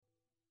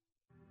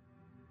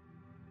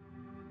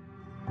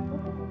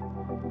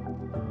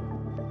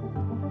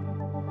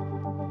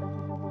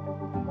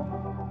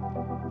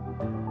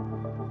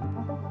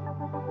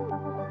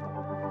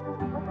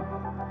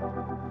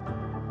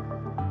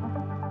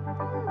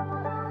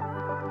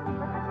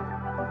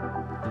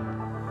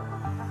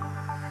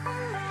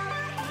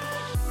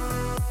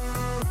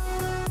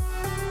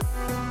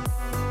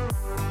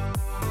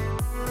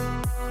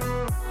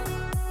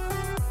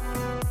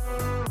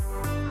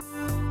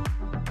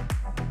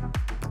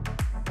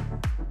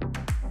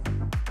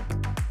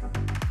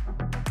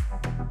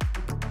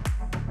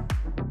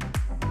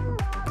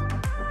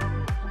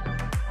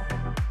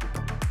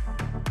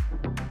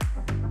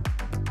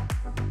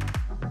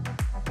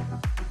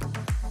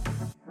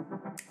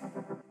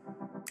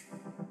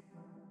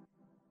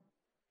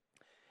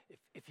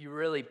If you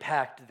really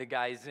packed the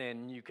guys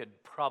in, you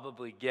could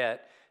probably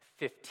get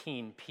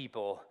 15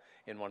 people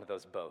in one of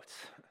those boats.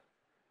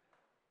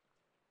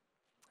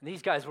 And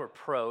these guys were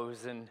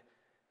pros, and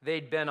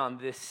they'd been on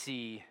this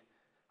sea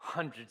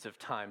hundreds of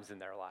times in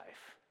their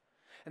life.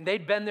 And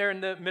they'd been there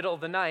in the middle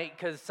of the night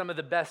because some of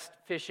the best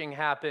fishing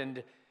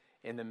happened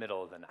in the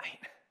middle of the night.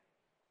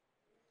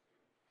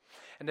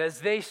 And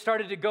as they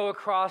started to go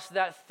across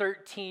that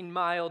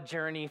 13-mile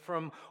journey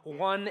from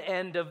one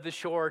end of the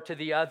shore to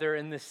the other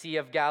in the Sea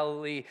of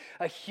Galilee,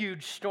 a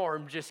huge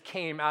storm just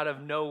came out of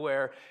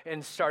nowhere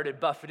and started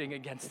buffeting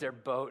against their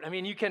boat. I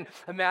mean, you can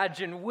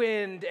imagine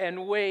wind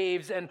and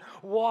waves and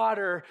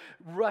water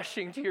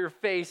rushing to your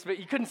face, but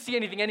you couldn't see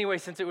anything anyway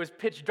since it was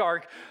pitch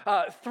dark,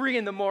 3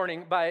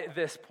 a.m. by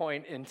this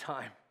point in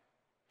time.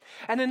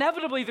 And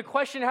inevitably, the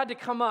question had to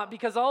come up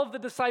because all of the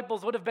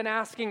disciples would have been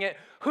asking it,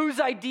 whose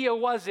idea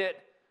was it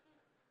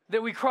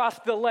that we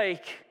crossed the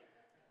lake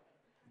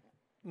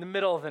in the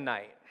middle of the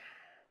night?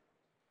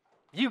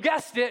 You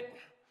guessed it,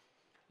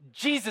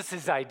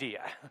 Jesus'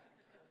 idea.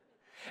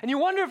 And you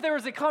wonder if there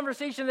was a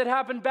conversation that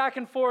happened back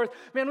and forth.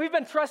 Man, we've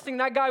been trusting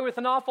that guy with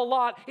an awful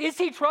lot. Is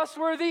he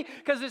trustworthy?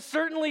 Because it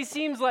certainly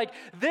seems like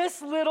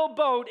this little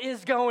boat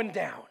is going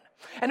down.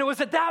 And it was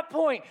at that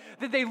point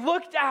that they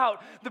looked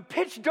out. The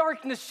pitch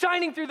darkness,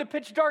 shining through the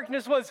pitch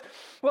darkness was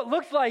what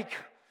looked like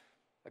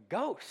a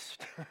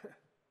ghost.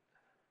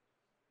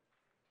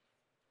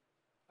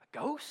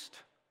 Ghost.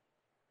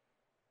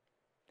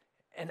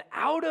 And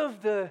out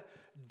of the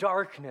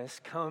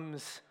darkness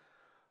comes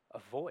a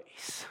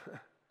voice.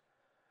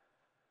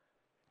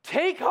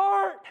 Take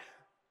heart,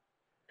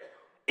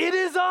 it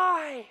is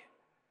I.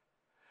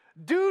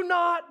 Do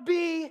not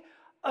be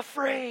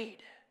afraid.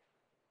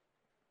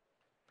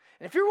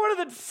 And if you're one of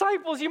the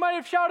disciples, you might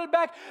have shouted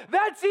back,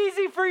 that's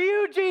easy for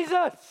you,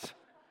 Jesus.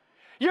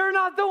 You're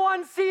not the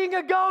one seeing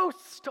a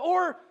ghost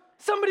or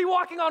somebody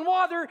walking on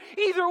water.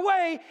 Either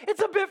way,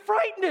 it's a bit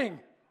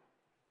frightening.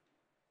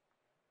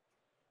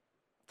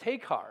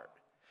 Take heart.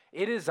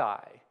 It is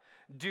I.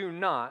 Do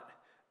not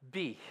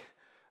be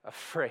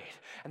afraid.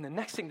 And the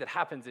next thing that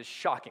happens is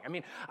shocking. I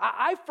mean,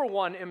 I for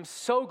one, am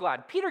so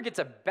glad. Peter gets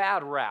a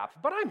bad rap,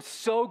 but I'm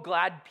so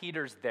glad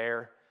Peter's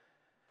there.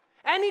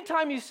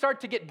 Anytime you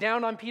start to get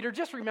down on Peter,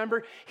 just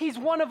remember, he's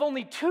one of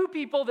only 2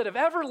 people that have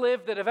ever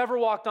lived that have ever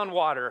walked on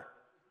water.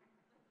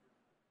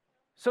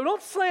 So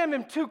don't slam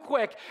him too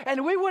quick,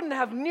 and we wouldn't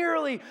have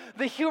nearly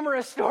the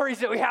humorous stories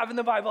that we have in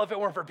the Bible if it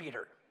weren't for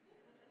Peter.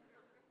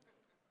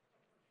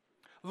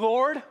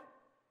 Lord,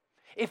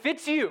 if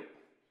it's you,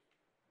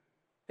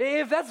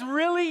 if that's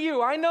really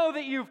you, I know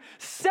that you've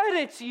said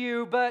it's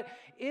you, but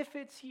if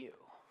it's you,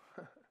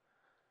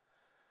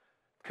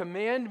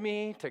 command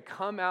me to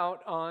come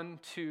out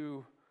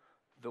onto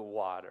the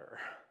water.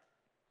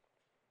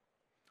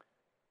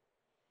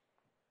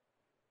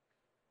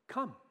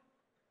 Come.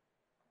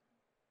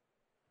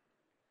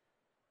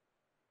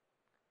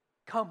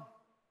 Come.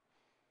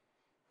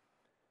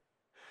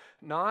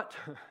 Not,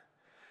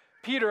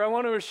 Peter, I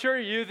want to assure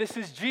you, this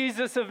is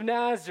Jesus of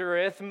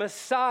Nazareth,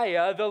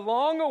 Messiah, the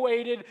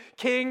long-awaited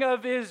King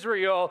of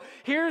Israel.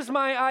 Here's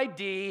my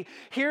ID.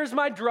 Here's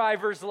my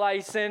driver's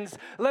license.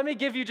 Let me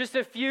give you just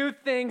a few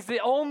things that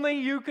only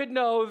you could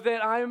know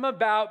that I'm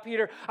about,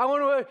 Peter. I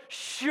want to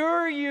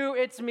assure you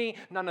it's me.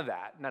 None of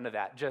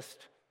that. Just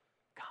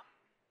come.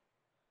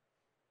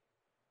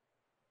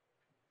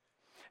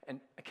 And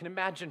I can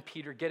imagine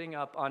Peter getting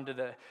up onto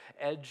the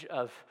edge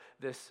of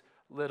this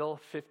little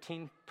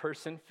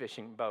 15-person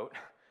fishing boat.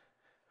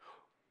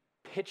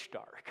 Pitch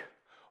dark,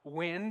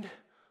 wind,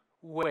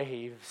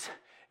 waves,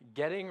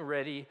 getting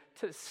ready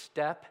to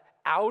step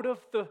out of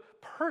the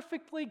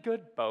perfectly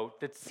good boat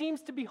that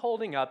seems to be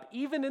holding up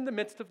even in the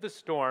midst of the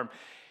storm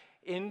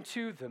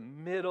into the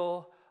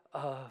middle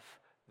of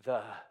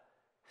the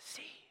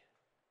sea.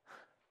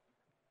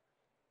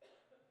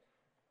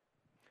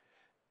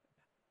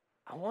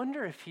 I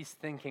wonder if he's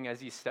thinking as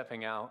he's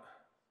stepping out,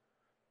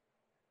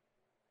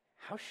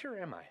 how sure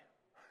am I?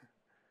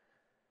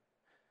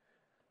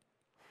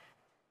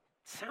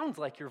 Sounds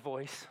like your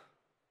voice,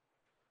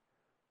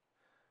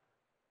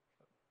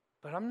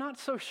 but I'm not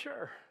so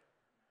sure.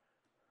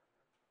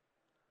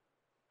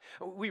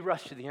 We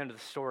rush to the end of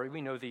the story.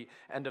 We know the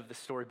end of the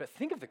story, but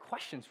think of the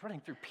questions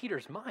running through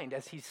Peter's mind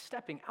as he's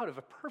stepping out of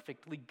a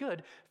perfectly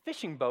good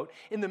fishing boat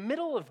in the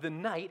middle of the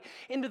night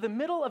into the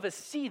middle of a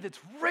sea that's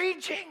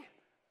raging.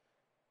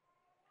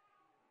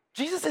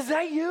 Jesus, is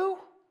that you?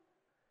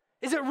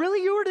 Is it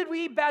really you, or did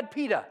we eat bad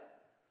pita?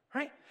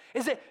 Right?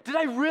 Did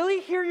I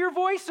really hear your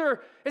voice,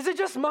 or is it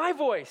just my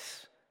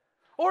voice?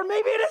 Or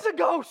maybe it is a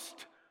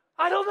ghost.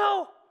 I don't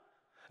know.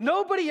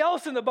 Nobody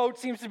else in the boat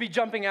seems to be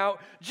jumping out,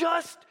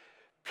 just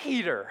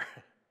Peter.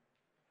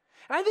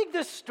 And I think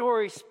this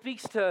story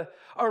speaks to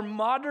our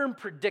modern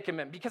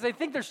predicament, because I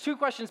think there's two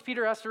questions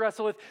Peter has to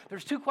wrestle with.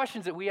 There's two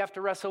questions that we have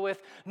to wrestle with.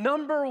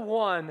 Number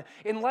one,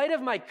 in light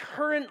of my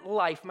current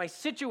life, my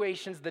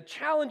situations, the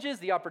challenges,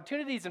 the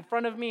opportunities in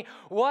front of me,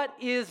 what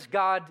is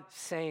God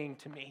saying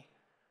to me?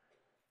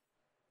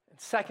 And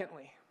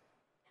secondly,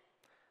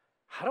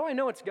 how do I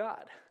know it's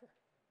God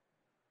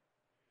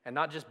and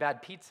not just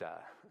bad pizza?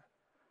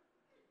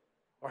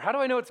 Or how do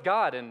I know it's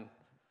God and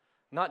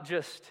not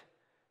just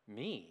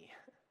me?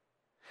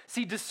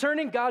 See,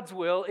 discerning God's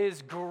will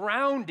is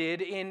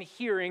grounded in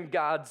hearing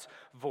God's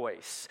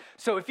voice.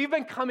 So if you've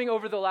been coming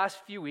over the last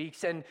few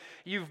weeks and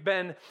you've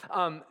been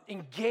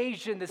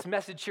engaged in this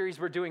message series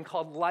we're doing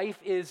called Life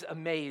is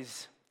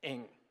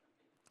Amazing,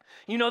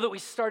 you know that we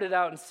started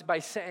out by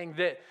saying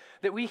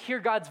that we hear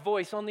God's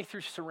voice only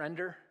through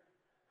surrender.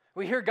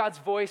 We hear God's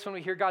voice when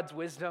we hear God's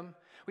wisdom.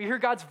 We hear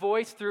God's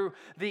voice through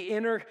the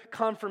inner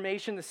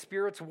confirmation, the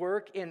Spirit's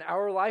work in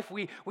our life.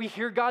 We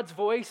hear God's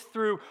voice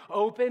through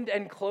opened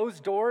and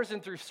closed doors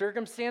and through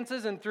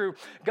circumstances and through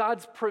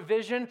God's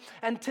provision.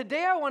 And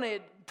today I want to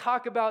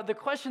talk about the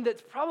question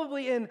that's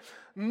probably in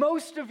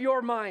most of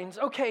your minds.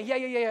 Okay,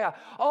 yeah.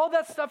 All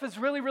that stuff is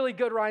really, really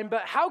good, Ryan,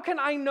 but how can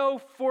I know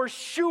for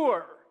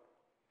sure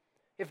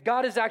if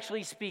God is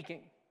actually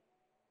speaking?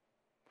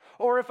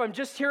 Or if I'm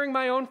just hearing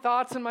my own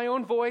thoughts and my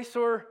own voice,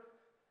 or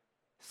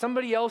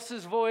somebody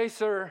else's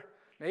voice, or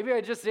maybe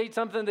I just ate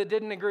something that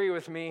didn't agree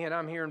with me and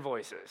I'm hearing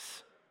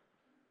voices.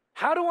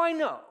 How do I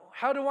know?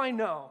 How do I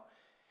know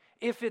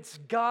if it's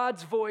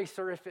God's voice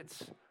or if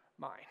it's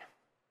mine?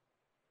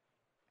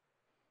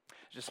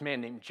 There's this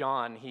man named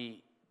John.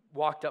 He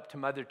walked up to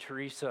Mother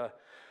Teresa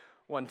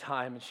one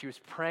time and she was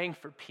praying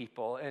for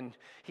people. And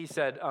he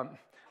said,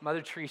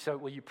 Mother Teresa,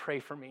 will you pray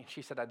for me?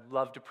 She said, I'd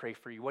love to pray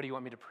for you. What do you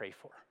want me to pray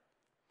for?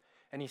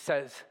 And he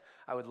says,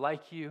 I would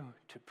like you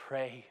to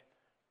pray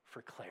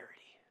for clarity.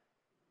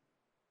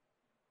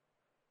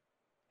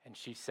 And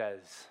she says,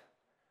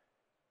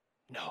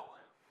 no.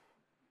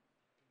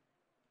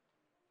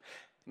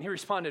 And he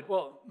responded,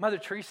 well, Mother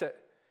Teresa,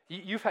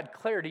 you've had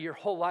clarity your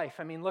whole life.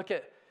 I mean, look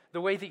at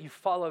the way that you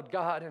followed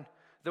God and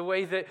the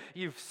way that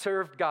you've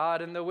served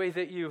God and the way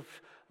that you've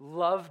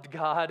loved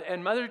God.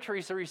 And Mother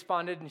Teresa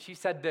responded and she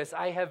said this,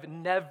 I have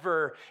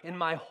never in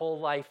my whole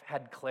life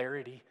had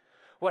clarity.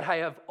 What I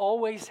have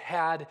always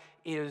had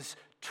is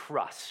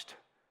trust.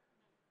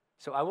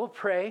 So I will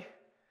pray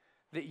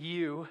that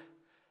you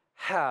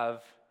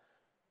have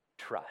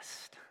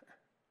trust.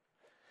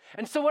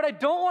 And so what I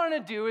don't want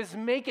to do is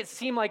make it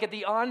seem like at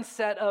the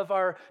onset of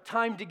our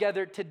time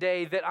together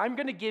today that I'm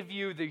going to give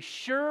you the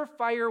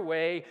surefire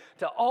way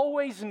to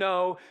always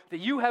know that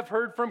you have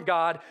heard from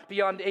God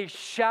beyond a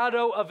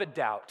shadow of a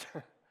doubt.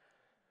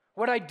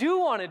 What I do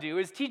want to do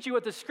is teach you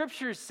what the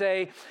scriptures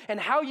say and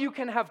how you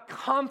can have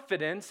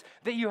confidence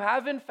that you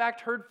have in fact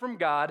heard from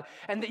God,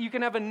 and that you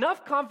can have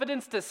enough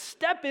confidence to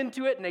step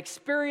into it and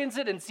experience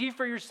it and see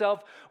for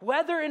yourself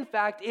whether in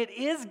fact it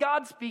is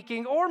God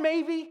speaking, or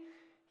maybe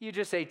you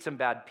just ate some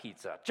bad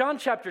pizza. John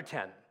chapter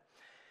 10.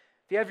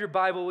 If you have your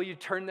Bible, will you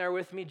turn there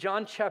with me?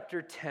 John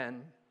chapter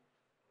 10.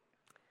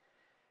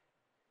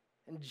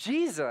 And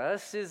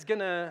Jesus is going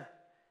to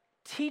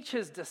teach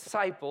his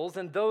disciples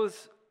and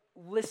those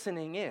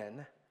listening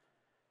in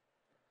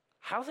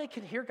how they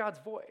can hear God's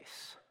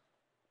voice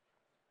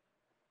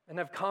and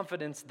have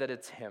confidence that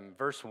it's him.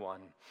 Verse 1.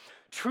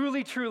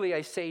 Truly, truly,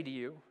 I say to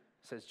you,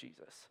 says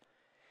Jesus,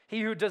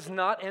 he who does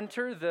not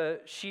enter the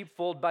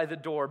sheepfold by the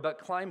door, but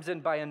climbs in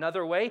by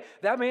another way,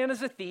 that man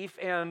is a thief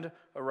and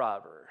a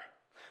robber.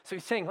 So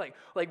he's saying, like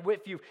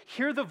if you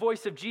hear the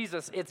voice of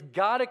Jesus, it's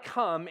got to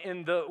come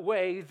in the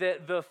way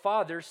that the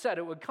Father said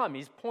it would come.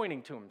 He's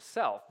pointing to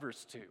himself.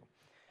 Verse 2.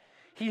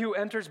 He who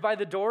enters by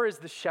the door is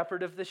the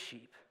shepherd of the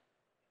sheep.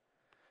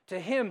 To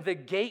him the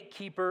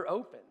gatekeeper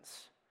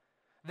opens.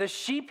 The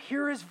sheep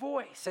hear his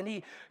voice, and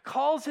he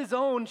calls his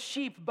own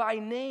sheep by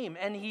name,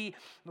 and he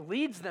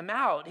leads them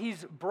out.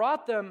 He's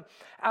brought them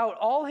out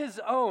all his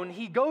own.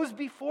 He goes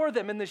before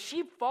them, and the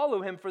sheep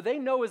follow him, for they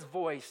know his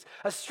voice.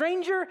 A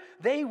stranger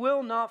they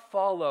will not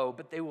follow,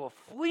 but they will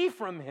flee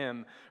from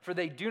him, for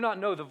they do not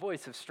know the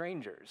voice of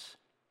strangers.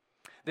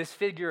 This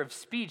figure of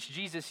speech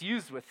Jesus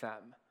used with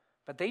them,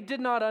 but they did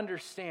not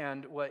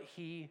understand what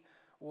he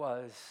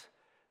was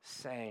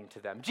saying to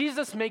them.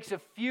 Jesus makes a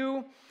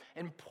few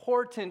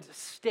important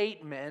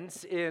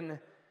statements in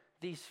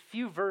these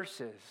few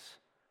verses.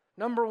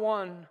 Number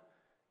one,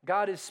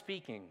 God is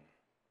speaking.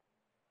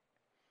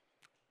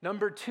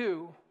 Number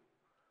two,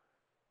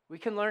 we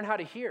can learn how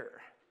to hear.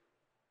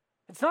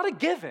 It's not a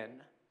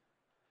given,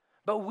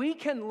 but we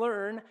can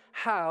learn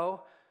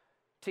how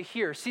to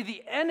hear. See,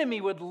 the enemy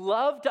would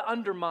love to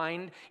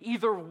undermine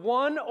either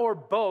one or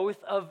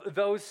both of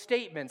those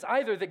statements,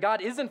 either that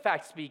God is in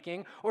fact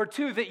speaking, or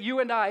two, that you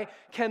and I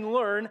can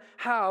learn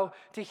how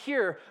to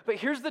hear. But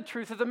here's the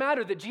truth of the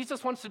matter that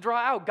Jesus wants to draw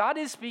out. God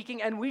is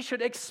speaking, and we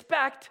should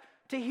expect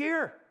to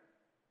hear.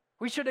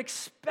 We should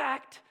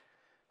expect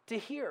to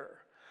hear.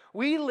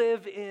 We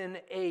live in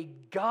a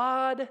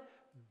God-bathed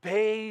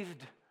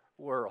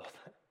world.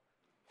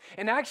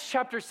 In Acts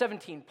chapter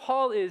 17,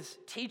 Paul is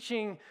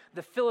teaching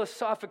the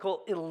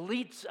philosophical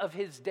elites of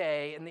his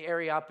day in the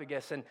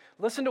Areopagus, and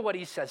listen to what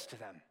he says to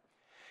them.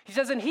 He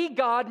says, "And he,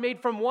 God, made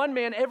from one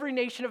man every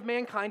nation of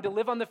mankind to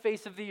live on the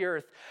face of the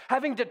earth,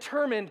 having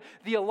determined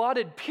the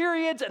allotted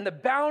periods and the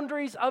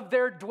boundaries of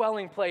their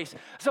dwelling place."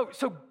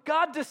 So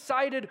God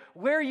decided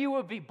where you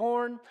would be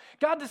born.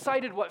 God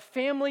decided what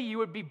family you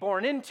would be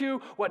born into,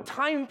 what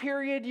time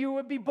period you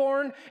would be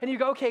born. And you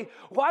go, okay,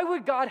 why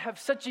would God have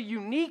such a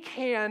unique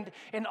hand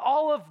in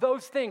all of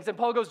those things? And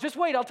Paul goes, just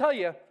wait, I'll tell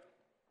you.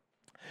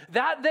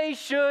 That they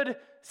should,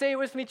 say it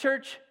with me,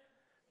 church,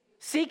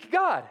 seek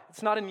God.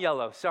 It's not in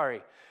yellow,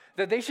 sorry.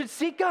 That they should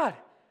seek God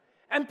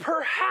and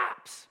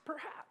perhaps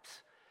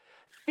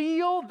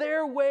feel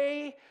their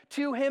way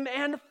to him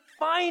and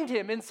find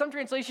him. In some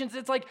translations,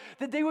 it's like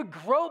that they would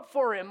grope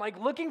for him, like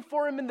looking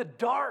for him in the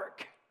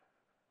dark.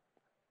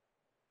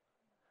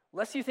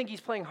 Lest you think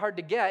he's playing hard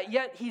to get,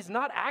 yet he's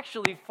not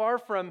actually far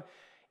from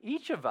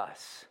each of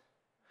us.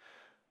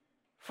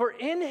 For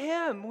in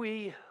him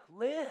we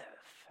live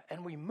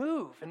and we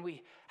move and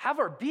we have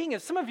our being.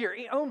 As some of your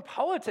own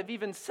poets have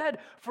even said,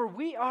 for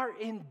we are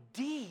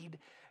indeed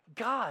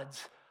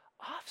God's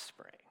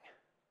offspring.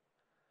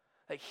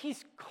 Like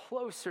he's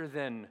closer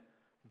than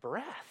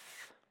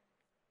breath.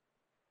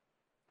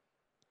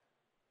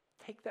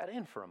 Take that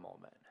in for a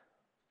moment.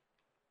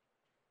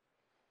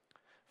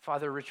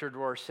 Father Richard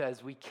Rohr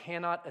says, we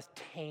cannot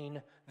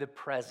attain the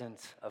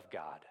presence of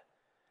God.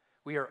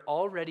 We are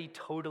already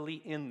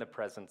totally in the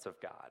presence of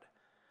God.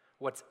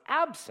 What's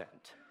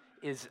absent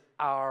is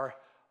our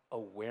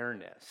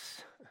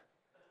awareness.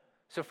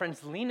 So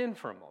friends, lean in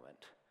for a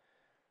moment.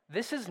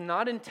 This is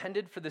not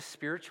intended for the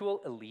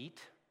spiritual elite.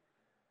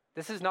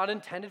 This is not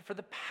intended for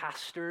the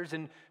pastors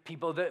and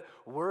people that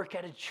work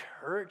at a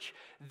church.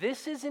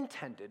 This is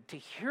intended to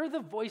hear the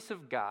voice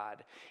of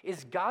God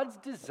is God's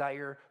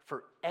desire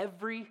for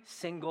every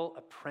single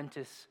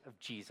apprentice of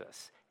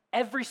Jesus,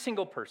 every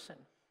single person.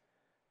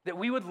 That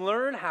we would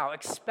learn how,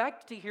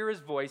 expect to hear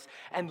his voice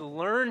and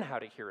learn how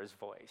to hear his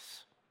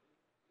voice.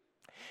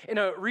 In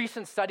a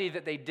recent study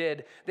that they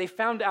did, they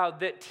found out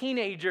that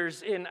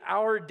teenagers in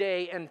our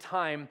day and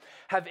time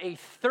have a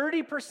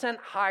 30%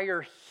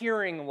 higher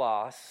hearing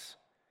loss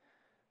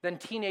than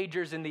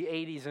teenagers in the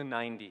 80s and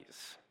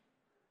 90s.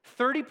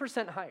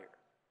 30% higher.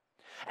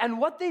 And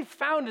what they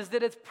found is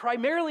that it's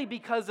primarily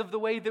because of the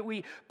way that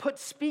we put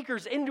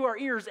speakers into our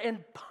ears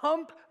and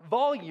pump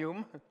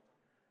volume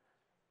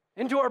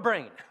into our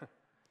brain.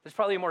 There's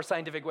probably a more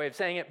scientific way of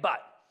saying it,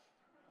 but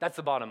that's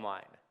the bottom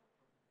line.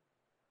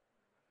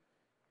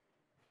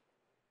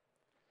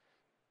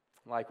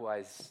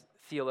 Likewise,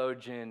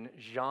 theologian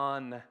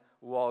John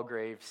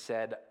Walgrave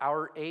said,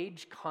 "Our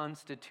age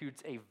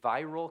constitutes a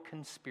viral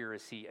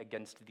conspiracy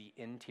against the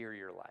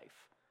interior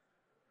life."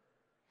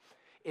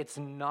 It's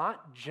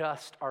not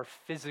just our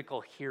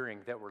physical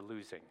hearing that we're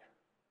losing.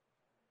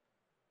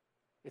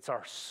 It's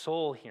our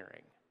soul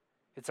hearing.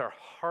 It's our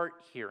heart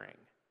hearing.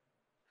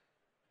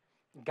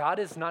 God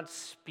is not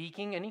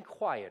speaking any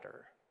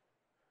quieter.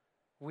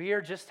 We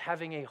are just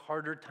having a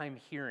harder time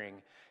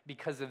hearing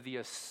because of the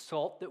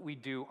assault that we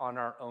do on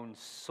our own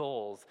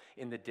souls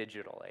in the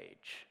digital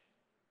age.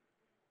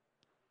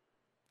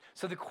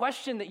 So the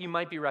question that you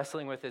might be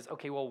wrestling with is,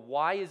 okay, well,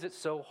 why is it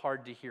so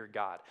hard to hear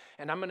God?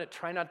 And I'm going to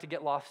try not to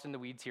get lost in the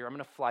weeds here. I'm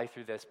going to fly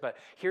through this, but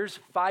here's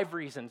 5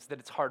 reasons that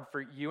it's hard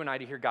for you and I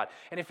to hear God.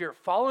 And if you're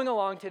following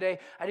along today,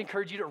 I'd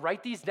encourage you to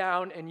write these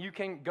down and you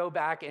can go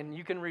back and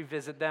you can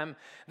revisit them.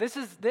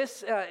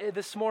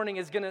 This morning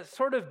is going to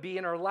sort of be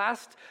in our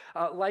last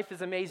Life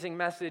is Amazing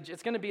message.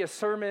 It's going to be a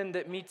sermon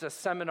that meets a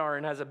seminar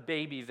and has a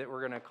baby that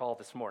we're going to call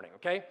this morning,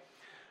 okay?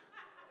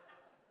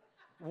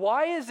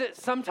 Why is it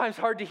sometimes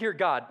hard to hear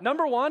God?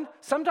 Number one,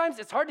 sometimes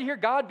it's hard to hear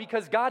God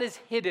because God is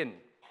hidden.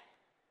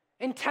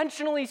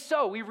 Intentionally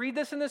so. We read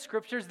this in the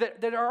scriptures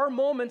that there are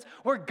moments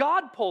where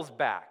God pulls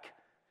back.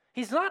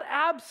 He's not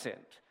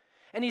absent,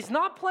 and he's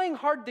not playing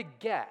hard to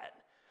get.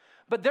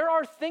 But there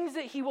are things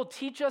that he will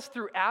teach us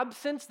through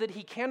absence that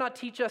he cannot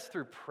teach us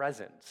through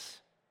presence.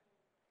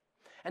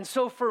 And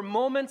so for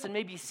moments and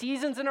maybe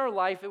seasons in our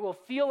life, it will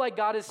feel like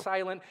God is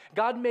silent.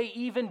 God may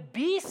even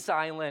be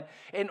silent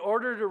in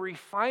order to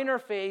refine our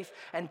faith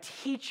and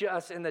teach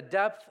us in the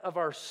depth of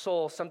our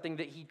soul something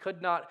that he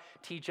could not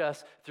teach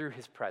us through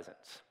his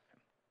presence.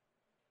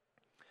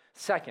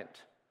 Second,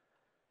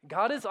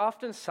 God is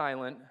often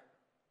silent.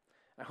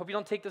 I hope you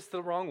don't take this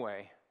the wrong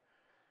way,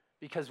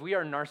 because we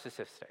are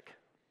narcissistic.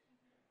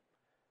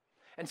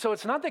 And so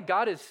it's not that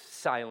God is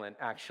silent,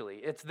 actually.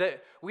 It's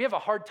that we have a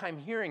hard time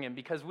hearing him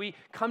because we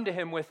come to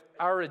him with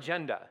our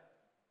agenda.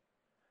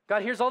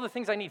 God, here's all the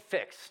things I need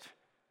fixed.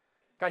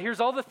 God,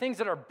 here's all the things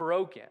that are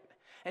broken.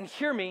 And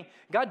hear me,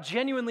 God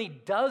genuinely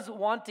does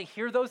want to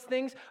hear those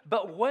things,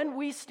 but when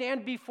we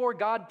stand before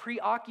God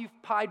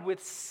preoccupied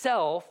with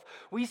self,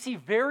 we see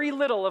very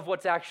little of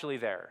what's actually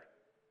there.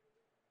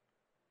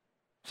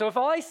 So if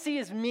all I see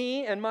is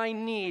me and my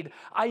need,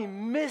 I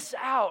miss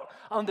out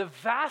on the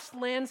vast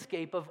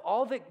landscape of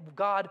all that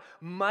God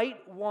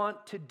might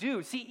want to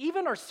do. See,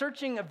 even our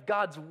searching of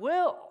God's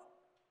will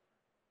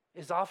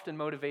is often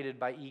motivated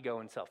by ego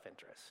and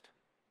self-interest.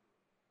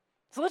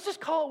 So let's just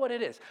call it what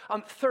it is.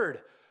 Third,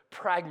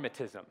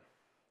 pragmatism.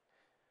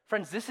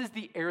 Friends, this is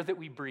the air that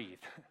we breathe.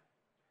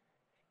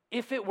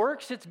 If it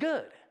works, it's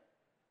good.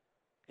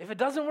 If it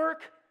doesn't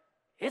work,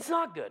 it's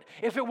not good.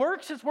 If it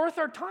works, it's worth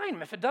our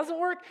time. If it doesn't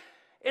work,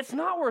 it's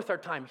not worth our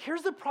time.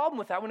 Here's the problem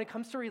with that when it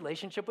comes to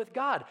relationship with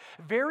God.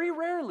 Very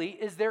rarely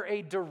is there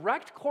a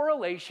direct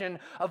correlation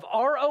of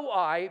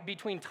ROI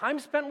between time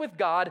spent with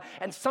God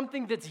and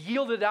something that's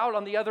yielded out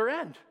on the other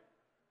end.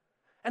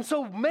 And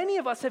so many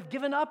of us have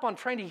given up on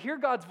trying to hear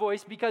God's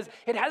voice because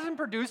it hasn't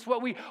produced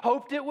what we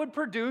hoped it would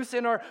produce.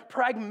 In our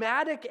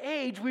pragmatic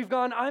age, we've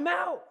gone, I'm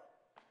out.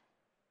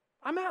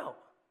 I'm out.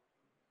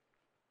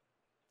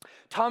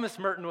 Thomas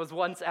Merton was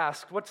once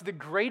asked, what's the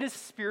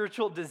greatest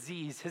spiritual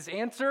disease? His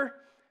answer,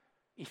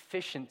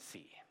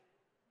 efficiency.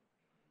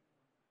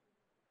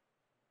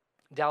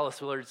 Dallas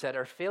Willard said,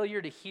 our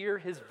failure to hear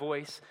his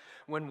voice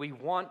when we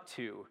want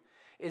to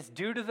is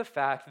due to the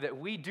fact that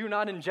we do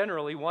not in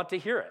generally want to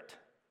hear it.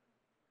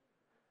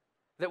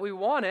 That we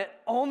want it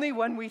only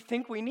when we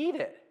think we need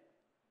it.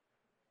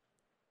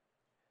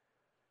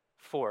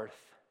 Fourth,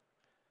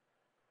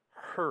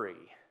 hurry.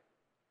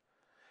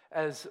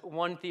 As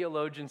one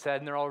theologian said,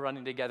 and they're all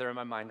running together in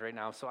my mind right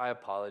now, so I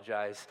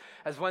apologize.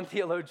 As one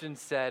theologian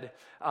said,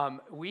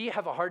 we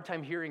have a hard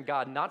time hearing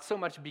God, not so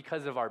much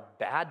because of our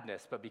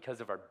badness, but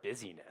because of our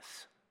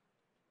busyness.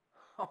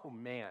 Oh,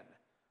 man.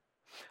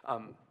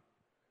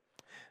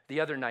 The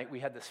other night, we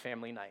had this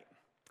family night,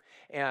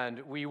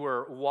 and we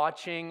were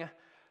watching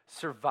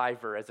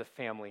Survivor as a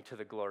family to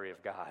the glory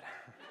of God.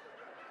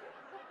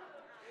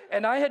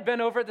 And I had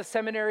been over at the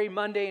seminary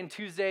Monday and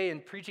Tuesday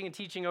and preaching and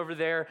teaching over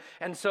there.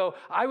 And so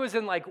I was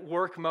in like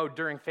work mode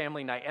during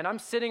family night. And I'm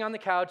sitting on the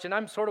couch and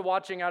I'm sort of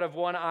watching out of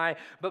one eye,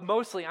 but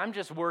mostly I'm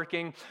just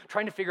working,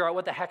 trying to figure out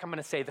what the heck I'm going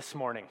to say this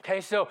morning.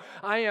 Okay, so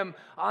I am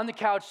on the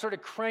couch sort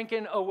of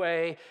cranking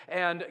away,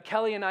 and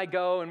Kelly and I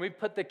go and we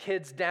put the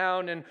kids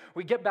down and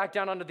we get back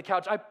down onto the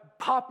couch. I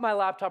pop my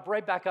laptop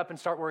right back up and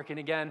start working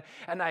again.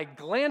 And I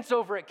glance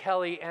over at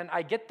Kelly and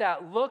I get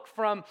that look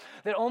from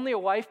that only a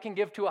wife can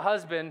give to a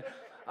husband.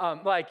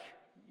 Like,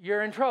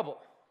 you're in trouble.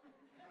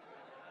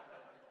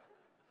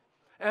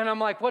 And I'm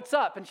like, what's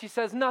up? And she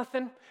says,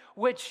 nothing,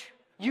 which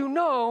you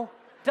know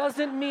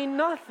doesn't mean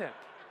nothing,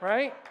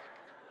 right?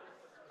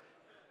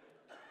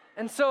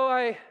 And so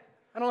I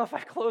don't know if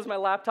I closed my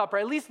laptop or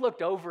I at least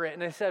looked over it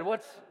and I said,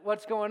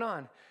 what's going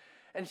on?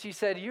 And she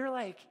said, you're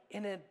like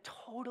in a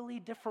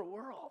totally different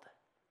world.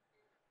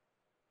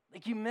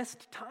 Like you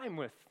missed time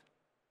with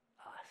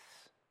us.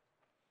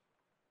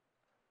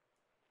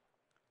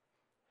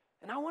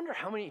 And I wonder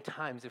how many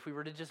times, if we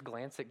were to just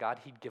glance at God,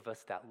 he'd give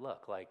us that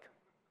look, like,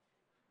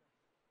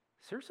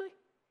 seriously?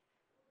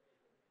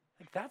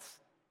 Like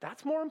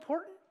that's more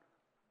important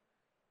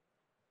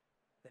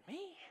than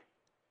me?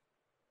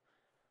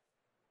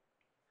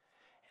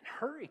 And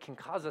hurry can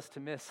cause us to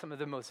miss some of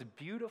the most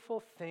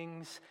beautiful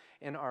things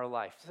in our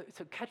life.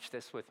 So catch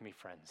this with me,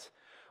 friends.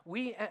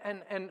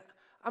 And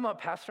I'm a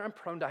pastor, I'm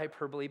prone to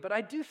hyperbole, but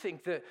I do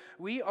think that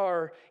we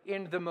are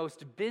in the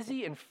most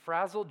busy and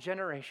frazzled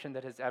generation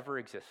that has ever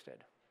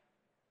existed.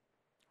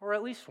 Or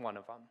at least one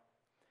of them.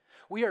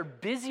 We are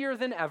busier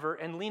than ever,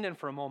 and lean in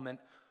for a moment,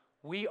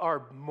 we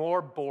are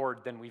more bored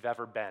than we've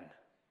ever been.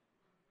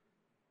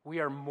 We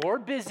are more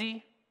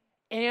busy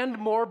and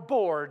more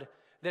bored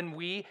than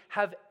we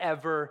have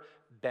ever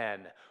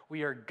been.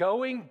 We are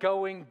going,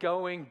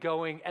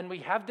 and we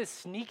have this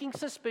sneaking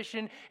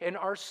suspicion in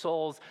our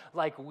souls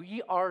like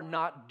we are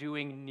not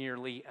doing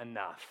nearly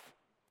enough.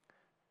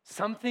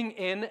 Something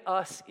in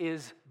us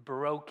is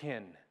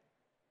broken.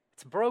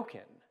 It's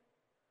broken.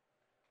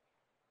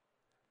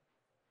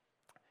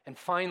 And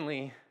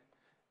finally,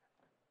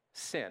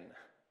 sin.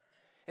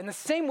 In the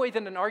same way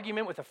that an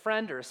argument with a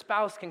friend or a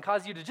spouse can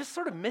cause you to just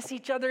sort of miss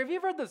each other. Have you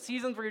ever had those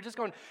seasons where you're just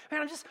going,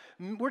 man,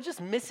 we're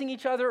just missing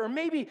each other? Or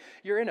maybe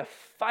you're in a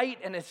fight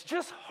and it's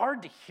just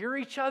hard to hear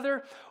each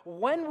other.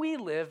 When we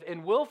live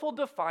in willful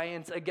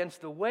defiance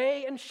against the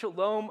way and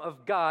shalom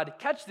of God,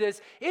 catch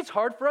this, it's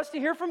hard for us to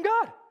hear from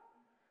God.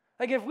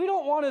 Like if we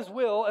don't want his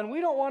will and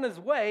we don't want his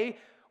way,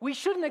 we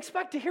shouldn't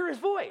expect to hear his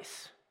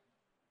voice.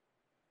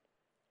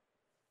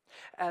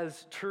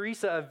 As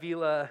Teresa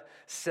Avila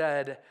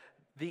said,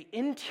 the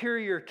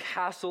interior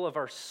castle of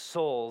our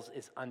souls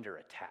is under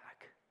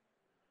attack.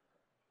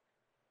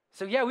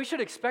 So yeah, we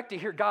should expect to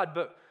hear God,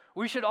 but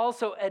we should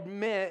also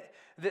admit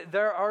that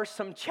there are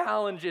some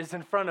challenges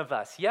in front of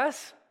us,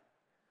 yes?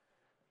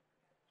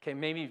 Okay,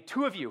 maybe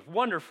 2 of you,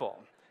 wonderful.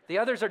 The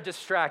others are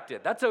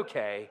distracted. That's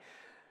okay.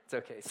 It's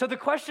okay. So the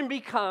question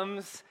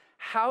becomes,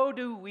 how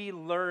do we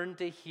learn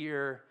to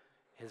hear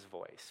his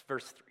voice?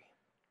 Verse 3.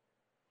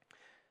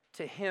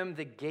 To him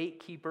the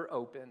gatekeeper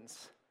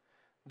opens.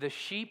 The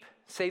sheep,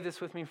 say this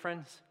with me,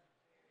 friends,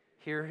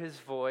 hear his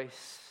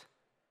voice,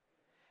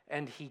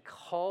 and he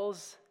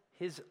calls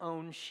his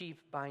own sheep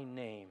by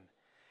name,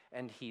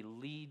 and he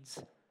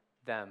leads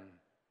them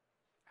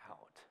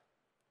out.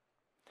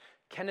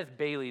 Kenneth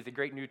Bailey, the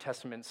great New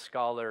Testament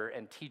scholar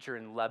and teacher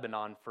in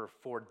Lebanon for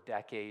 4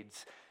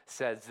 decades,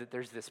 says that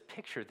there's this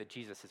picture that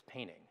Jesus is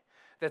painting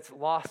that's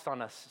lost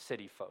on us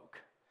city folk.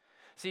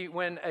 See,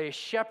 when a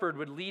shepherd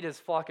would lead his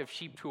flock of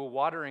sheep to a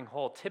watering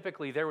hole,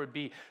 typically there would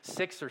be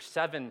 6 or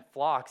 7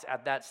 flocks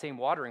at that same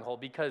watering hole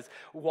because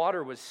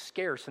water was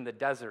scarce in the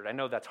desert. I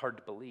know that's hard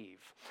to believe.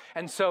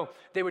 And so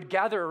they would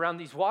gather around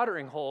these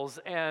watering holes,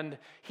 and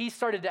he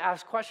started to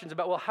ask questions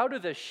about, well, how do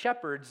the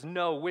shepherds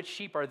know which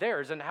sheep are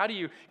theirs, and how do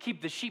you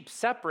keep the sheep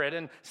separate?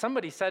 And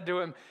somebody said to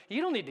him, you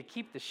don't need to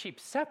keep the sheep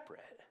separate.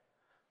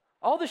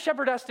 All the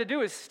shepherd has to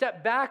do is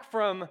step back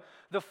from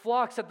the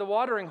flocks at the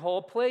watering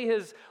hole, play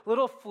his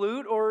little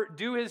flute or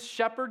do his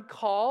shepherd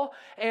call,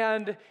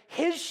 and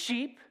his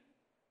sheep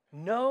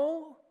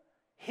know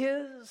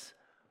his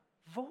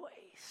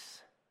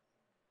voice.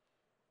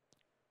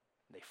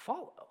 They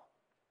follow.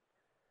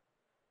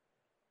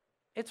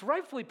 It's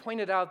rightfully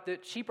pointed out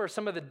that sheep are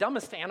some of the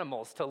dumbest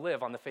animals to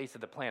live on the face of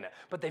the planet,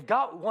 but they've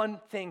got one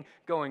thing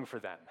going for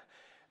them.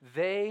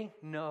 They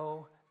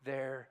know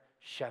their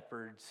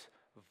shepherd's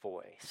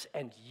voice,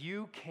 and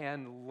you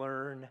can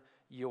learn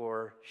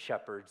your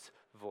shepherd's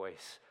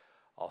voice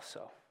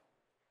also.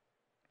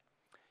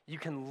 You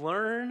can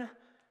learn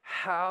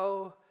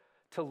how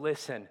to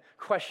listen.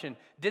 Question,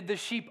 did the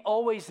sheep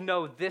always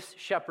know this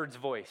shepherd's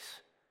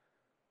voice?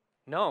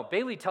 No.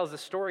 Bailey tells a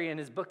story in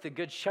his book, The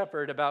Good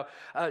Shepherd, about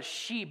a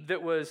sheep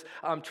that was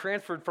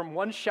transferred from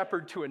one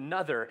shepherd to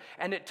another.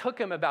 And it took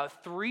him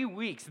about 3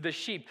 weeks, the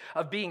sheep,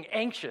 of being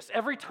anxious.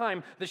 Every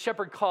time the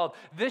shepherd called,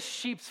 this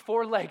sheep's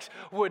 4 legs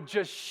would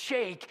just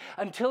shake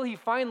until he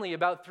finally,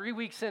 about 3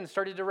 weeks in,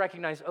 started to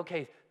recognize,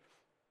 okay,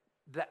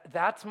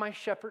 that's my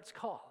shepherd's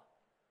call.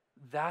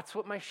 That's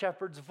what my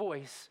shepherd's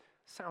voice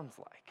sounds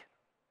like.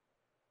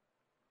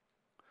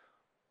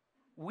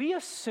 We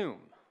assume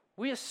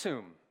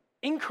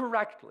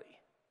incorrectly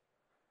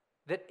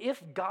that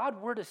if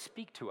God were to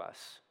speak to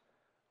us,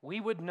 we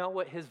would know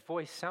what his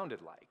voice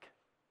sounded like.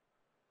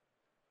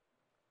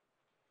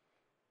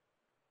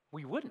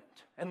 We wouldn't,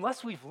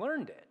 unless we've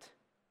learned it.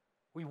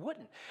 We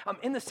wouldn't.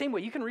 In the same way,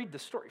 you can read the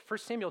story, 1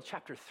 Samuel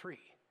chapter 3.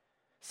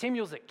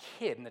 Samuel's a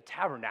kid in the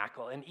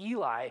tabernacle, and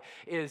Eli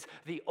is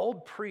the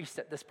old priest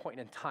at this point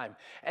in time.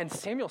 And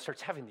Samuel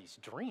starts having these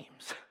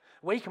dreams,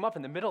 wake him up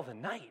in the middle of the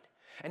night.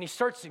 And he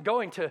starts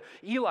going to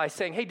Eli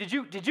saying, hey, did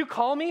you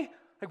call me?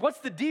 Like,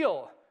 what's the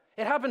deal?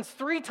 It happens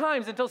 3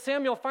 times until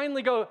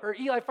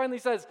Eli finally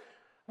says,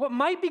 what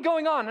might be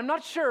going on, I'm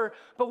not sure,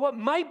 but what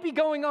might be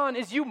going on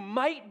is you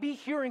might be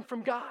hearing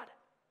from God.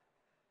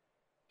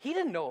 He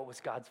didn't know it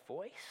was God's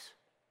voice.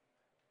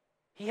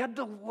 He had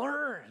to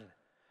learn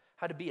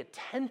how to be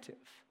attentive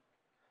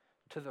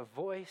to the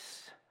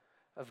voice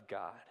of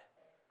God.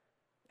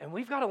 And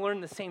we've got to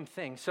learn the same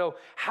thing. So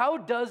how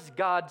does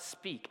God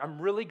speak?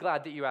 I'm really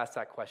glad that you asked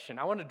that question.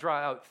 I want to draw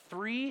out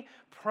 3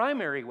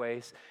 primary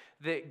ways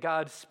that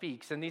God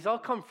speaks. And these all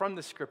come from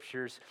the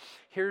scriptures.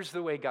 Here's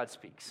the way God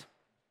speaks.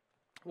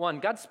 1,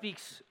 God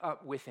speaks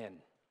within.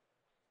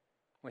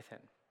 Within.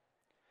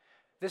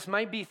 This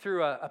might be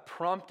through a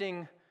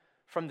prompting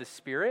from the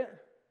Spirit.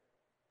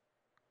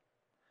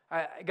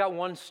 I got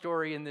one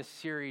story in this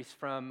series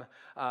from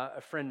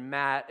a friend,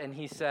 Matt, and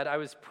he said, I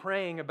was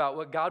praying about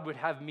what God would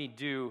have me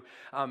do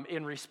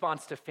in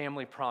response to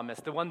Family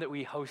Promise, the one that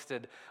we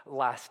hosted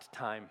last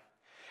time.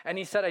 And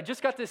he said, I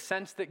just got this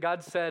sense that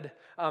God said,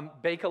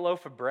 bake a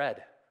loaf of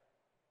bread.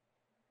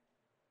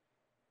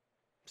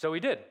 So we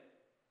did.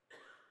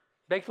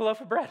 Baked a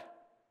loaf of bread.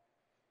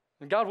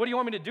 And God, what do you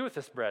want me to do with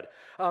this bread?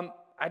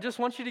 I just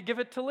want you to give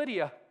it to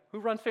Lydia, who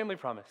runs Family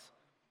Promise.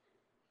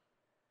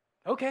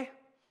 Okay.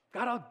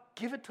 God, I'll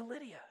give it to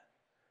Lydia.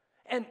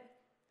 And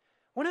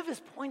one of his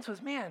points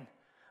was, man,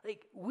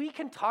 like, we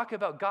can talk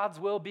about God's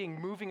will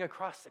being moving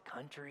across the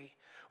country.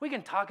 We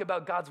can talk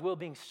about God's will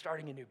being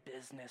starting a new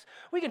business.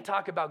 We can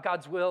talk about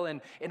God's will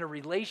in a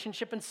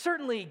relationship. And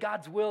certainly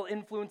God's will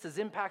influences,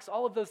 impacts,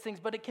 all of those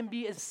things. But it can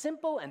be as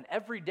simple and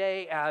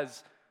everyday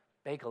as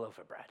bake a loaf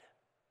of bread.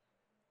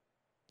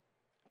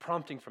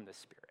 Prompting from the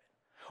Spirit.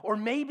 Or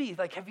maybe,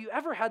 have you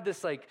ever had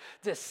this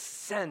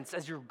sense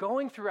as you're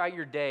going throughout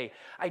your day,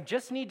 I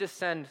just need to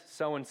send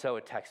so-and-so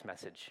a text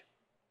message.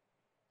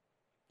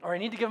 Or I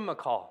need to give them a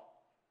call.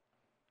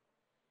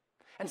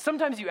 And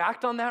sometimes you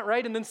act on that,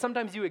 right? And then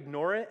sometimes you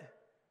ignore it.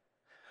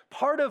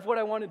 Part of what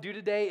I want to do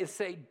today is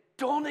say,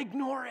 don't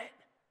ignore it.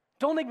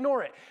 Don't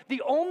ignore it.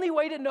 The only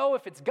way to know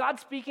if it's God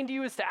speaking to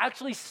you is to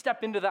actually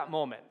step into that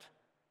moment.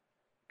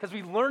 Because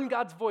we learn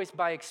God's voice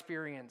by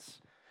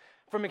experience.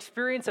 from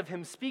experience of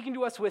him speaking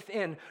to us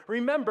within,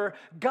 remember,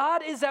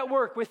 God is at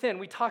work within.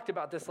 We talked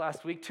about this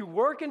last week, to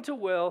work and to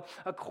will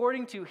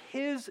according to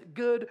his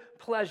good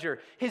pleasure.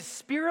 His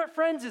Spirit,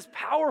 friends, is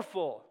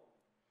powerful.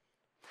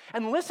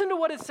 And listen to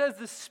what it says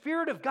the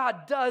Spirit of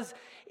God does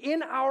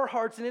in our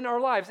hearts and in our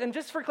lives. And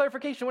just for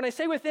clarification, when I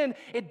say within,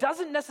 it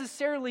doesn't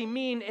necessarily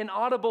mean an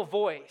audible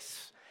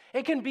voice.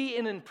 It can be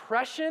an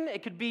impression.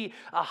 It could be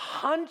a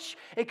hunch.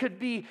 It could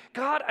be,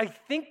 God, I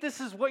think this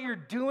is what you're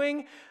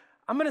doing.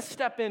 I'm going to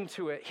step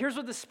into it. Here's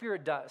what the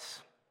Spirit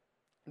does.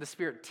 The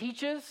Spirit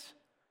teaches.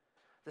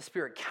 The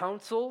Spirit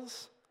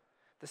counsels.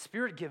 The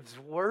Spirit gives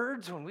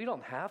words when we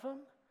don't have them.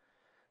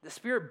 The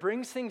Spirit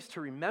brings things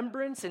to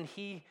remembrance, and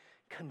he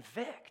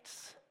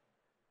convicts.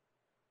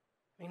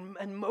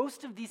 And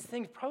most of these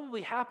things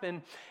probably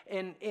happen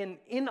in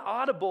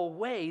inaudible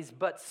ways,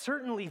 but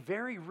certainly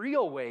very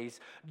real ways.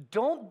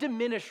 Don't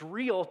diminish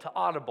real to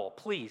audible,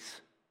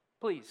 please.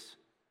 Please.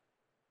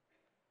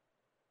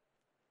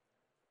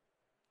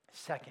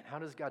 Second, how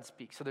does God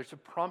speak? So there's a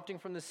prompting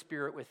from the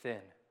Spirit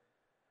within.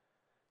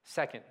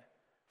 Second,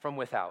 from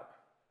without.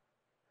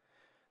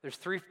 There's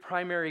three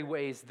primary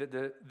ways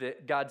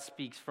that God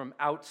speaks from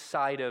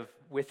outside of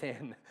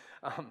within.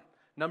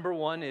 Number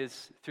one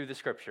is through the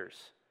Scriptures.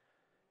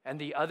 And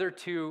the other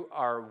two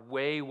are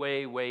way,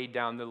 way, way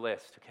down the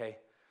list, okay?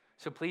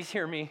 So please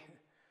hear me.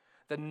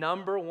 The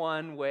number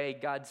one way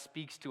God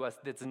speaks to us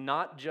that's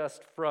not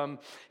just from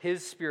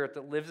his Spirit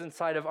that lives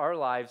inside of our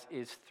lives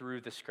is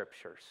through the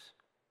Scriptures.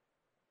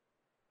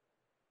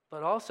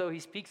 But also, he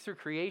speaks through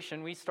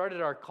creation. We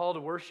started our call to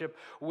worship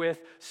with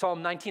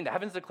Psalm 19. The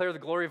heavens declare the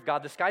glory of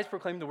God. The skies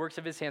proclaim the works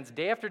of his hands.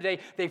 Day after day,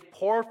 they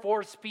pour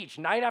forth speech.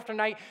 Night after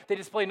night, they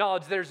display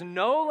knowledge. There's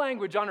no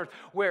language on earth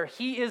where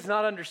he is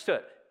not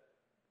understood.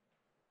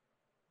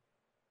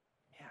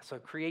 Yeah, so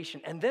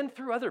creation. And then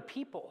through other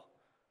people,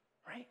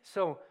 right?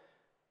 So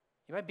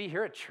you might be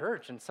here at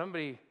church and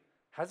somebody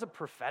has a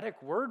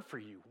prophetic word for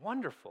you.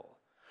 Wonderful.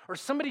 Or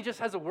somebody just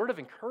has a word of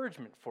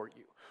encouragement for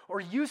you. Or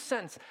you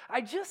sense,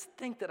 I just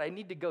think that I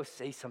need to go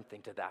say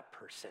something to that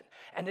person.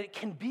 And it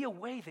can be a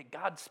way that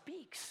God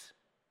speaks.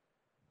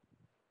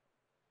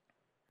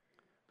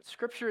 But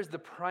Scripture is the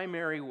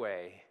primary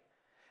way.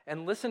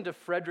 And listen to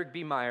Frederick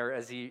B. Meyer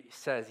as he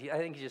says, I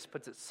think he just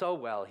puts it so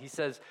well. He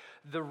says,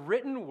 the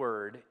written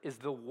word is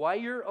the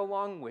wire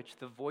along which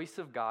the voice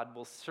of God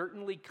will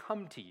certainly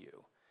come to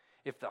you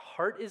if the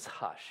heart is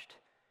hushed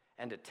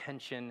and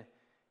attention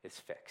is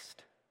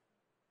fixed.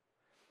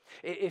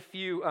 If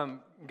you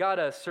got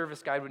a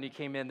service guide when you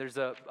came in, there's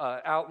a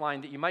outline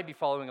that you might be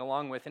following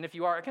along with. And if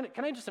you are,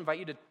 can I just invite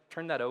you to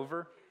turn that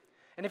over?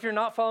 And if you're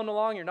not following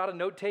along, you're not a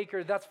note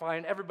taker, that's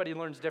fine. Everybody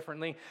learns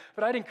differently.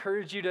 But I'd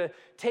encourage you to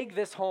take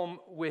this home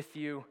with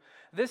you.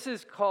 This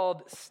is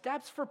called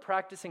Steps for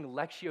Practicing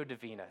Lectio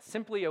Divina,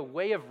 simply a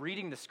way of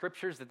reading the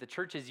Scriptures that the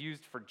church has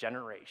used for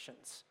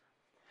generations.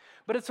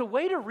 But it's a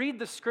way to read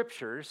the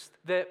Scriptures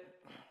that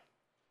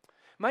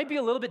might be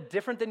a little bit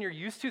different than you're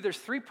used to. There's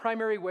three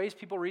primary ways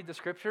people read the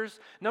Scriptures.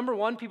 Number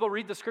one, people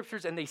read the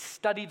Scriptures and they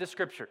study the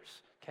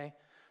Scriptures, okay?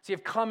 So you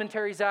have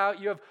commentaries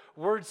out, you have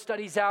word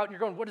studies out, and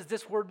you're going, what does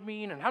this word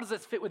mean? And how does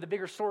this fit with the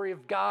bigger story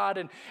of God?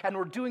 And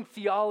we're doing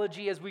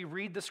theology as we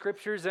read the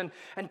Scriptures. And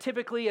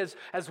typically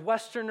as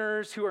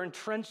Westerners who are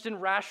entrenched in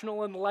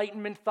rational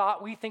enlightenment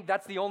thought, we think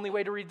that's the only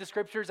way to read the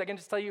Scriptures. I can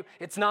just tell you,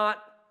 it's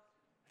not.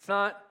 It's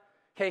not.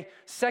 Okay,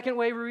 second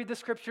way we read the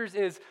Scriptures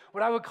is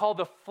what I would call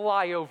the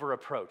flyover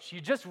approach.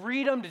 You just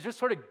read them to just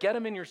sort of get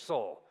them in your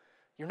soul.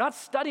 You're not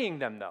studying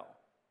them, though.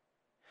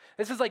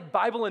 This is like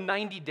Bible in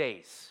 90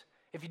 days.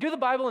 If you do the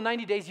Bible in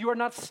 90 days, you are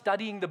not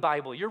studying the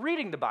Bible. You're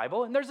reading the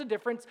Bible, and there's a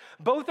difference.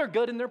 Both are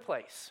good in their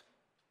place.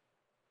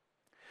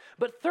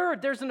 But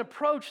third, there's an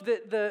approach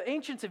that the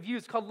ancients have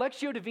used called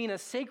Lectio Divina,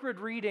 sacred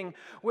reading,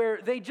 where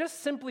they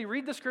just simply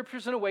read the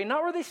Scriptures in a way,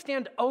 not where they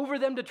stand over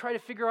them to try to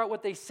figure out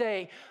what they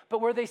say,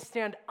 but where they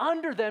stand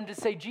under them to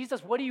say,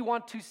 Jesus, what do you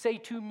want to say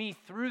to me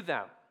through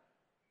them?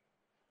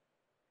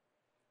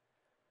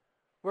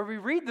 Where we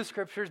read the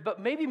Scriptures, but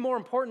maybe more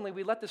importantly,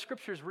 we let the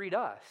Scriptures read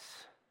us.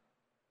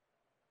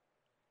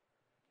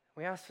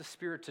 We ask the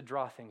Spirit to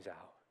draw things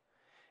out.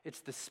 It's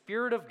the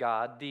Spirit of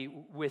God, the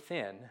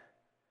within,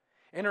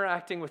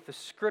 interacting with the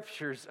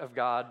Scriptures of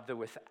God, the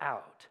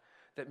without,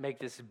 that make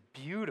this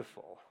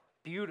beautiful,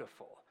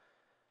 beautiful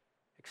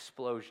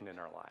explosion in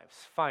our lives.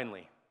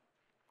 Finally,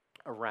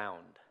 around.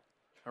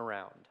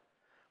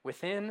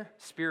 Within,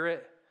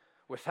 Spirit,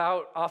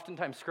 without,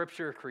 oftentimes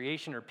Scripture,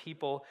 creation, or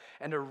people,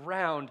 and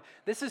around,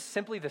 this is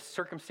simply the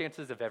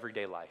circumstances of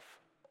everyday life.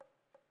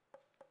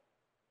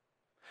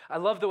 I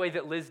love the way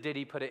that Liz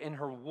Diddy put it in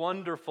her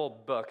wonderful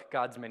book,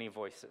 God's Many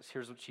Voices.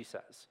 Here's what she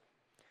says.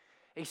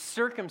 A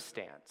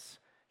circumstance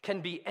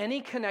can be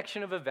any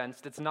connection of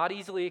events that's not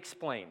easily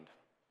explained,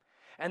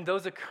 and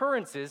those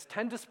occurrences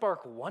tend to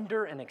spark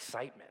wonder and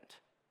excitement.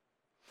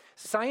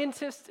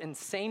 Scientists and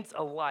saints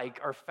alike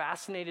are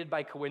fascinated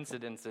by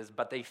coincidences,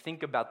 but they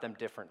think about them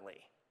differently.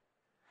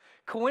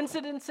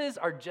 Coincidences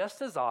are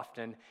just as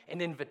often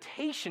an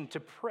invitation to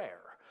prayer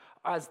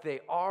as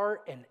they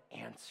are an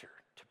answer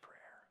to prayer.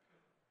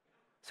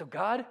 So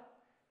God,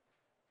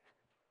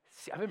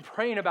 see, I've been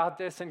praying about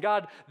this, and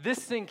God, this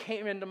thing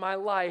came into my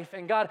life,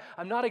 and God,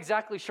 I'm not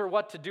exactly sure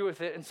what to do with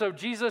it. And so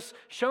Jesus,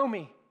 show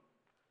me.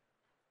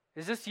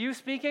 Is this you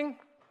speaking?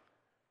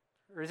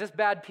 Or is this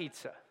bad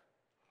pizza?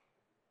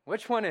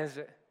 Which one is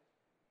it?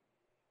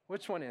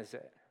 Which one is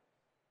it?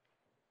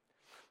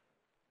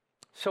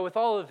 So with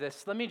all of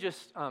this, let me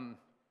just, a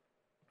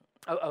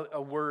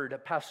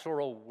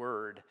pastoral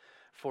word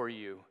for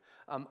you.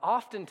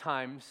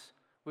 Oftentimes,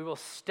 we will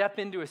step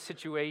into a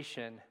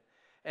situation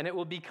and it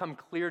will become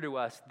clear to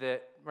us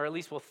that, or at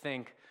least we'll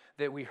think,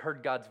 that we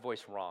heard God's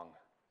voice wrong.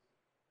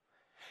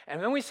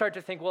 And then we start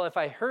to think, well, if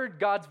I heard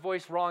God's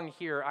voice wrong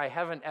here, I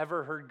haven't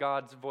ever heard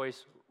God's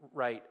voice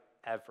right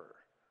ever.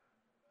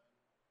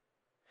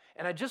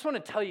 And I just want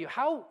to tell you,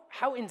 how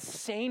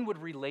insane would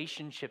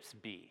relationships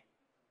be?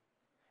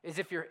 Is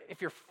if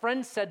your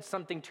friend said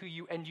something to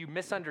you and you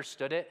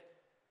misunderstood it,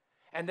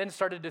 and then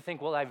started to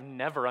think, well, I've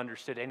never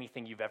understood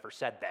anything you've ever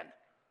said then.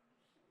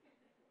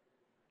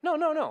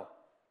 No.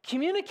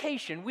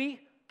 Communication, we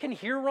can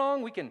hear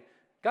wrong,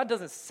 God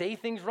doesn't say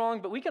things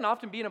wrong, but we can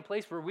often be in a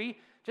place where we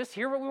just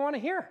hear what we want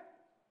to hear.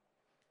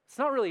 It's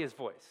not really his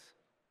voice.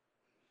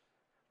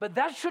 But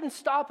that shouldn't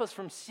stop us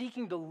from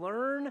seeking to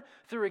learn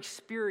through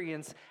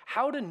experience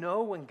how to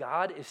know when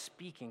God is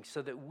speaking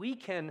so that we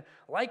can,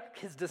 like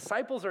his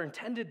disciples are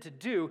intended to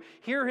do,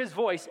 hear his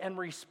voice and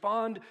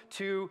respond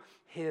to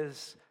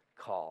his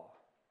call.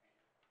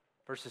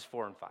 Verses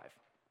 4 and 5.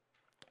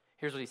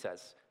 Here's what he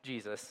says,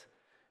 Jesus.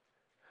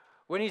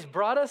 When he has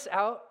brought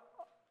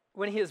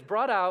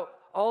out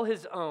all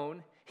his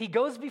own, he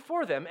goes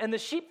before them, and the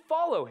sheep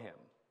follow him.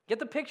 Get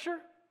the picture?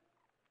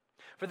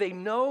 For they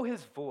know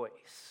his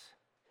voice.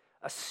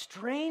 A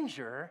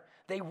stranger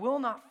they will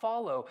not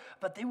follow,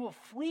 but they will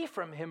flee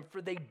from him, for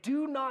they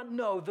do not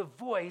know the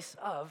voice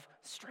of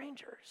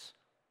strangers.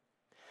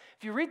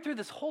 If you read through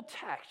this whole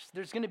text,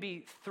 there's going to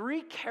be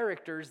 3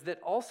 characters that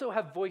also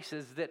have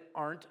voices that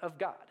aren't of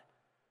God.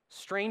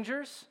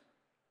 Strangers,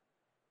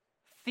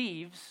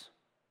 thieves,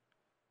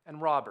 and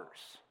robbers.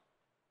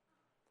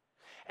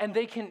 And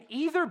they can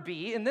either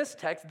be, in this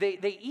text,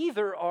 they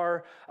either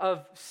are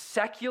of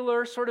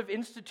secular sort of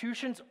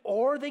institutions,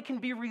 or they can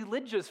be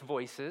religious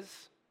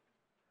voices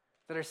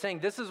that are saying,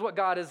 this is what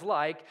God is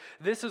like,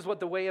 this is what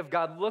the way of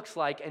God looks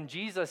like, and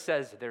Jesus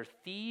says, they're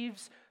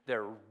thieves,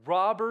 they're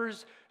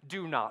robbers,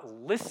 do not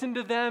listen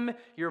to them,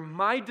 you're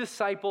my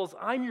disciples,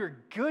 I'm your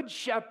good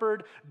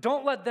shepherd,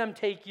 don't let them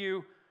take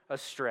you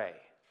astray.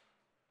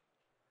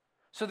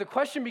 So the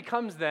question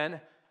becomes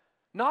then,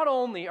 not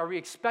only are we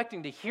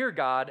expecting to hear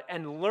God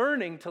and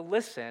learning to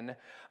listen,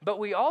 but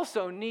we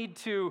also need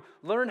to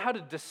learn how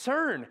to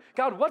discern.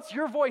 God, what's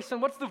your voice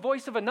and what's the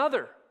voice of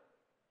another?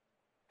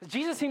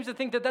 Jesus seems to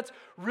think that that's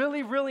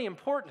really, really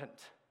important.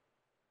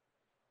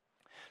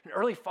 And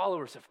early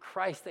followers of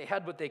Christ, they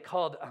had what they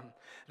called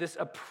this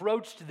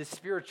approach to the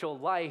spiritual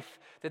life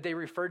that they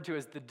referred to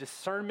as the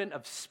discernment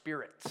of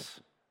spirits.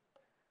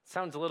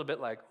 Sounds a little bit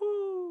like,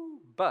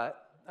 ooh,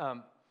 but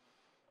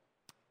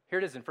here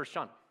it is in 1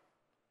 John.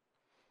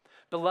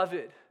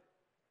 Beloved,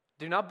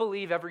 do not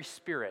believe every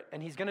spirit.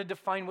 And he's going to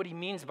define what he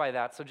means by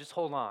that, so just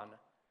hold on.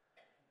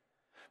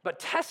 But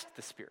test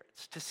the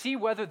spirits to see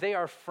whether they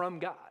are from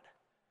God.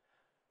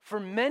 For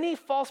many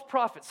false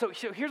prophets, so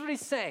here's what he's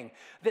saying,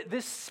 that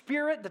this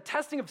spirit, the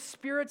testing of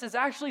spirits is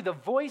actually the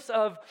voice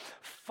of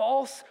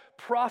false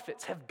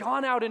prophets have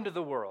gone out into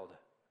the world.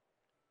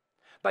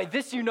 By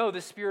this you know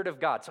the Spirit of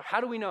God. So how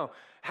do we know?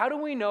 How do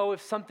we know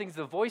if something's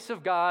the voice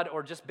of God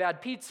or just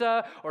bad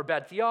pizza or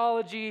bad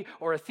theology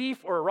or a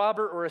thief or a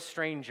robber or a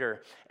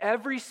stranger?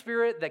 Every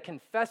spirit that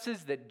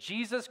confesses that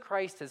Jesus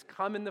Christ has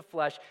come in the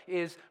flesh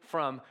is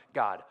from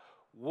God.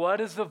 What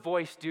does the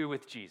voice do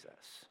with Jesus?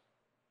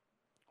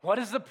 What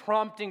does the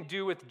prompting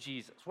do with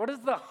Jesus? What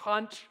does the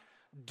hunch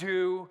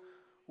do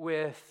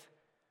with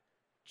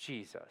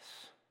Jesus?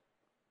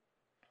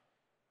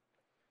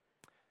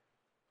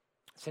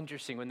 It's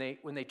interesting, when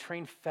they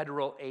train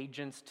federal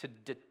agents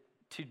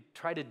to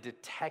try to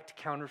detect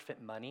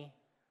counterfeit money,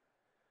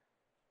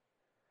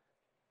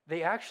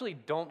 they actually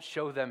don't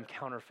show them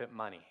counterfeit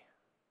money.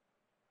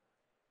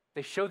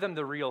 They show them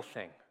the real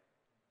thing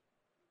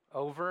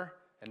over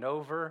and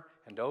over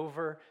and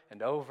over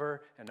and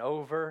over and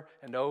over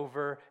and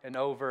over and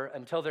over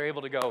until they're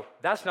able to go,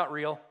 that's not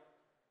real.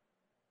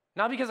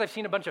 Not because I've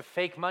seen a bunch of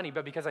fake money,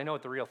 but because I know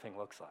what the real thing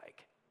looks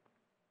like.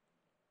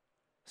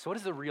 So what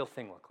does the real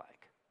thing look like?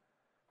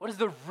 What is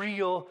the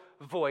real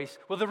voice?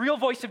 Well, the real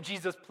voice of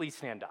Jesus, please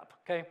stand up,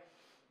 okay?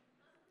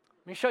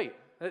 Let me show you.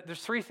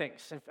 There's 3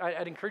 things.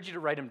 I'd encourage you to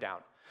write them down.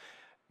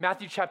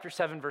 Matthew chapter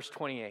 7, verse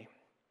 28,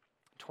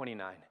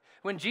 29.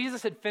 When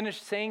Jesus had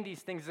finished saying these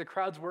things, the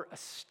crowds were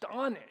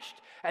astonished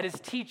at his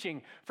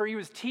teaching, for he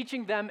was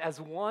teaching them as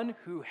one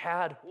who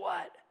had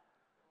what?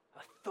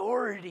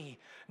 Authority,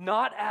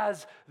 not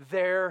as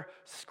their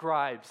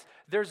scribes.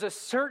 There's a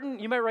certain,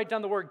 you might write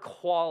down the word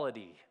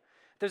quality.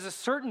 There's a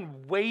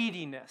certain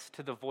weightiness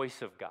to the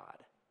voice of God.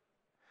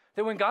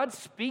 That when God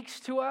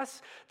speaks to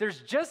us, there's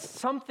just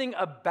something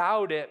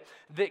about it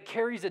that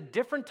carries a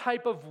different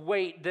type of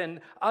weight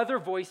than other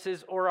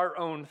voices or our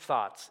own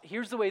thoughts.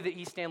 Here's the way that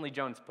E. Stanley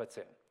Jones puts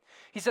it.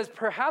 He says,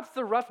 perhaps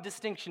the rough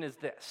distinction is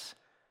this.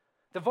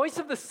 The voice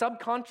of the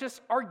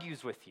subconscious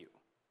argues with you,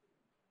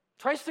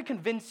 tries to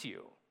convince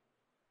you.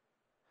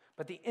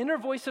 But the inner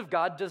voice of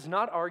God does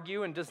not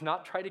argue and does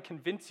not try to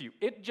convince you.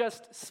 It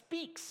just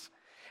speaks.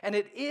 And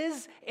it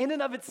is, in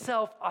and of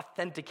itself,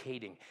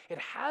 authenticating. It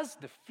has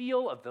the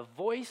feel of the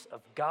voice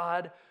of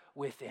God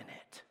within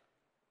it.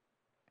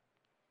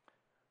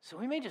 So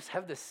we may just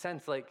have this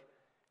sense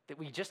that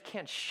we just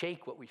can't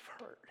shake what we've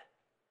heard.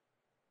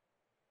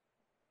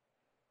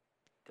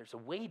 There's a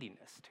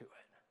weightiness to it.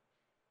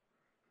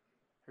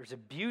 There's a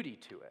beauty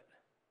to it.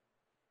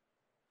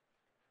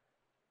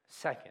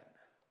 Second,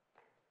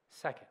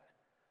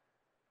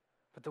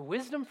 but the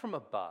wisdom from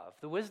above,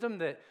 the wisdom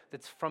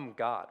that's from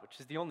God, which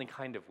is the only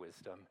kind of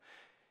wisdom,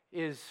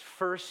 is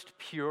first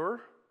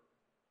pure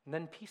and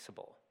then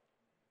peaceable.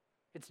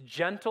 It's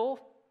gentle,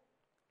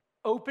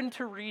 open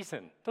to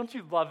reason. Don't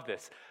you love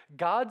this?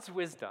 God's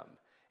wisdom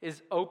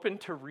is open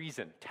to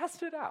reason.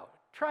 Test it out.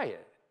 Try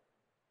it.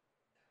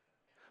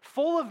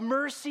 Full of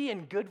mercy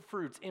and good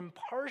fruits,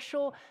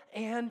 impartial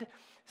and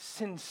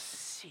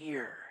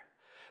sincere.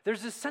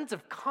 There's this sense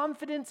of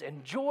confidence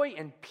and joy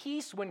and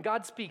peace when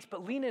God speaks,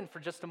 but lean in for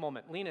just a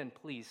moment. Lean in,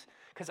 please,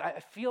 because I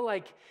feel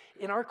like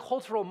in our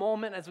cultural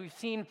moment, as we've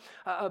seen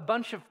a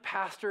bunch of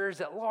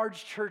pastors at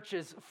large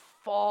churches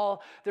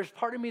fall, there's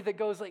part of me that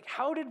goes like,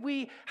 how did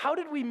we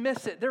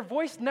miss it? Their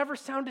voice never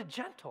sounded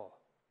gentle.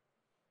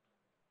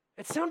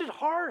 It sounded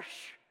harsh.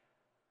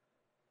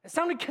 It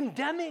sounded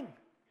condemning.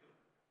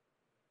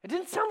 It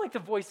didn't sound like the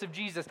voice of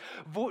Jesus.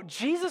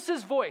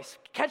 Jesus' voice,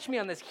 catch me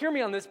on this, hear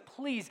me on this,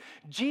 please.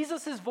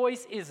 Jesus'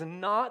 voice is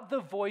not the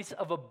voice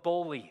of a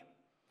bully.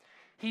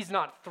 He's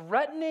not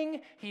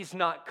threatening. He's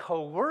not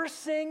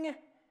coercing.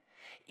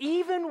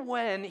 Even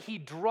when he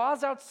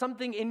draws out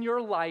something in your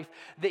life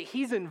that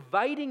he's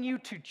inviting you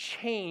to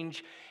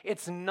change,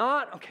 it's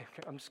not, okay,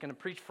 I'm just going to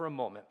preach for a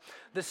moment.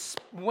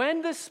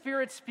 When the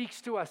Spirit speaks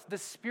to us, the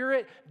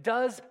Spirit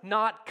does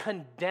not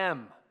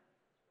condemn.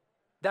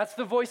 That's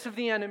the voice of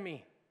the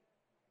enemy.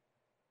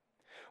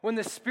 When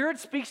the Spirit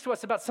speaks to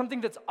us about something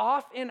that's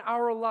off in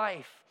our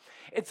life,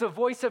 it's a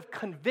voice of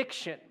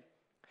conviction,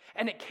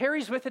 and it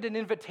carries with it an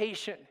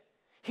invitation.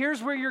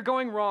 Here's where you're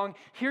going wrong.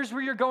 Here's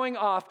where you're going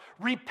off.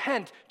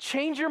 Repent.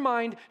 Change your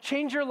mind.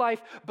 Change your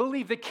life.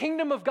 Believe the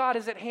kingdom of God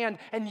is at hand,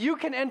 and you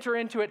can enter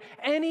into it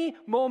any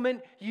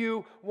moment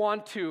you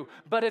want to.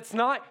 But it's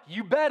not,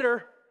 you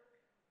better.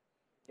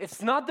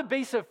 It's not the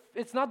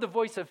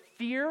voice of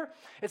fear.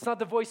 It's not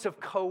the voice of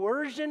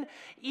coercion.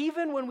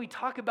 Even when we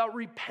talk about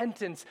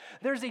repentance,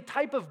 there's a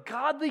type of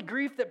godly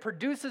grief that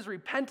produces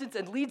repentance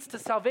and leads to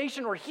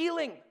salvation or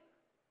healing.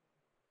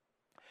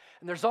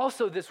 And there's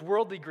also this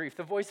worldly grief,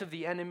 the voice of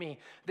the enemy,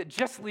 that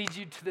just leads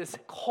you to this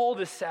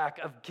cul-de-sac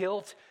of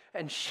guilt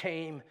and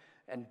shame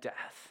and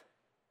death.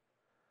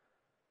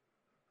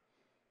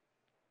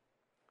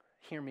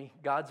 Hear me,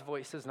 God's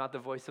voice is not the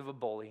voice of a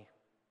bully.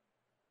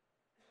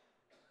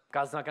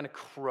 God's not going to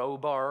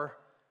crowbar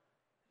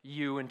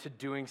you into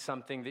doing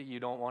something that you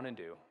don't want to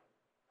do.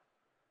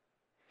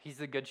 He's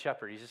the good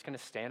shepherd. He's just going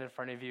to stand in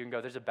front of you and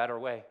go, there's a better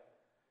way.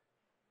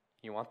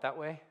 You want that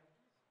way?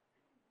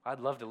 I'd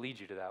love to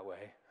lead you to that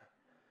way.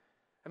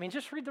 I mean,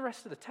 just read the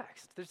rest of the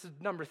text. This is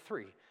number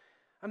 3.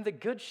 I'm the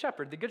good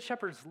shepherd. The good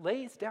shepherd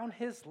lays down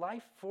his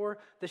life for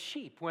the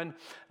sheep. When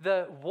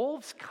the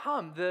wolves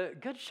come, the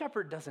good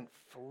shepherd doesn't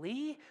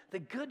flee. The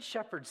good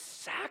shepherd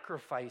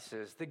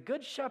sacrifices. The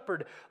good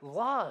shepherd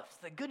loves.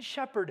 The good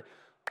shepherd,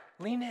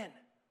 lean in,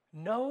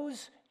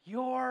 knows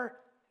your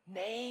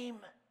name.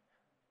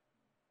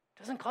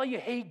 Doesn't call you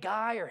hey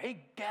guy or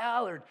hey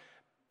gal or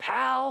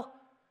pal.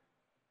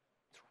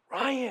 It's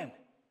Ryan.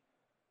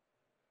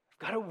 I've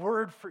got a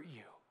word for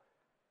you.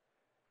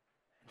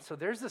 So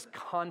there's this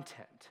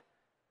content.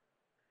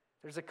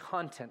 There's a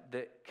content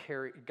that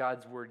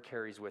God's word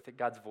carries with it,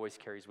 God's voice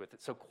carries with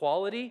it. So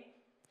quality,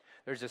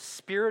 there's a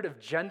spirit of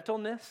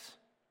gentleness,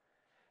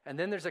 and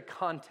then there's a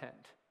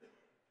content.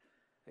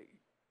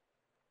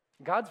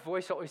 God's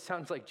voice always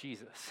sounds like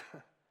Jesus,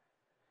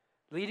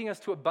 leading us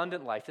to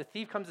abundant life. The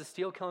thief comes to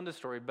steal, kill, and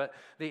destroy, but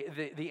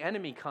the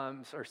enemy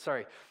comes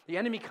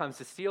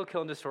to steal,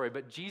 kill, and destroy,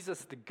 but Jesus,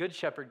 the good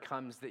shepherd,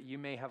 comes that you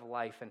may have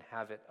life and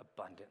have it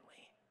abundantly.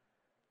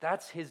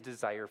 That's his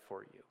desire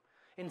for you.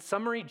 In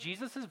summary,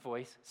 Jesus'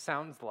 voice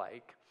sounds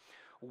like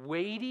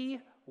weighty,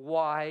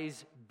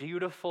 wise,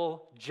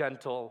 beautiful,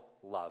 gentle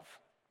love.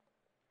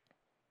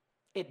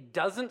 It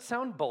doesn't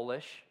sound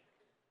bullish.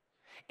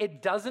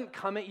 It doesn't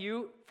come at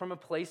you from a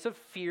place of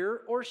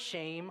fear or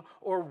shame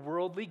or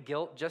worldly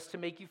guilt just to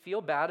make you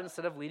feel bad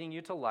instead of leading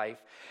you to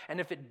life. And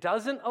if it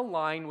doesn't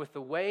align with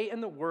the way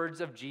and the words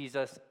of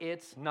Jesus,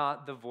 it's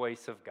not the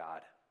voice of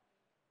God.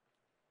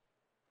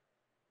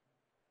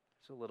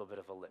 It's a little bit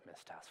of a litmus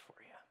test for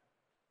you.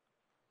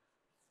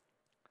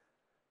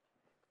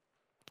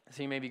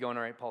 So you may be going,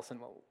 all right, Paulson,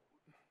 well,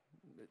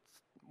 it's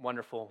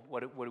wonderful.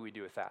 What do we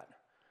do with that?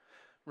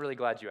 Really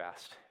glad you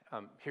asked.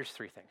 Here's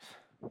 3 things.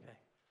 Okay.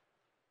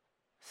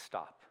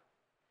 Stop.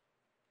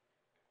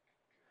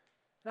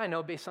 And I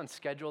know based on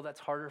schedule, that's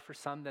harder for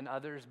some than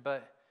others,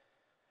 but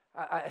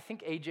I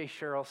think A.J.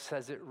 Sherrill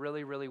says it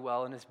really, really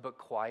well in his book,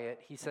 Quiet.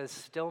 He says,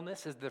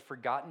 stillness is the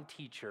forgotten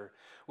teacher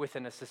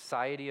within a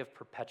society of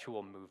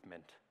perpetual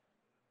movement.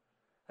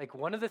 Like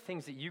one of the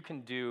things that you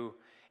can do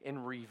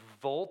in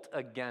revolt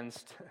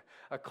against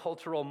a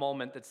cultural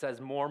moment that says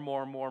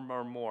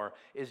more,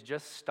 is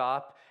just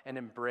stop and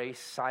embrace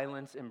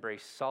silence,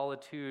 embrace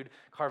solitude,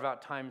 carve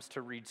out times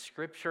to read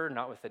scripture,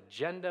 not with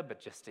agenda, but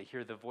just to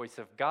hear the voice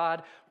of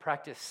God,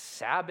 practice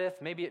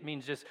Sabbath. Maybe it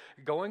means just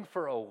going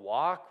for a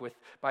walk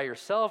by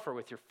yourself or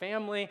with your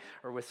family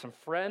or with some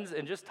friends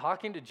and just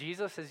talking to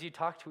Jesus as you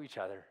talk to each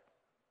other.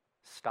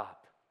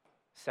 Stop.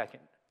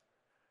 Second,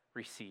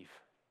 receive.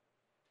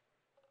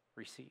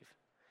 Receive.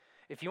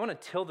 If you want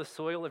to till the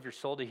soil of your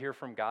soul to hear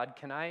from God,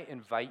 can I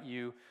invite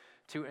you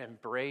to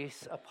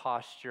embrace a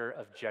posture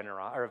of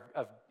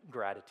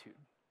gratitude?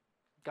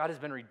 God has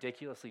been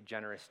ridiculously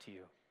generous to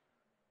you.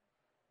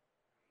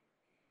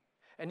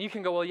 And you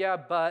can go, well, yeah,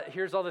 but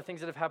here's all the things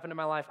that have happened in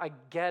my life. I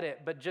get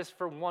it, but just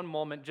for one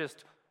moment,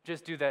 just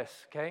do this,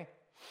 okay?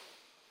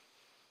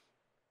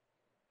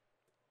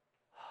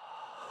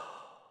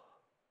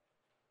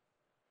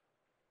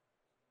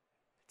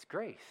 It's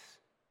grace.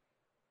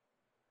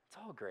 It's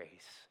all grace.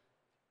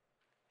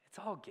 It's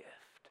all gift.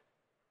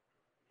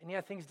 And yeah,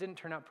 things didn't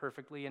turn out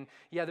perfectly. And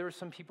yeah, there were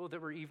some people that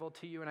were evil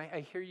to you. And I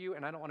hear you,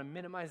 and I don't want to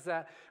minimize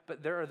that.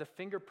 But there are the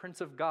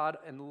fingerprints of God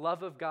and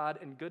love of God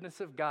and goodness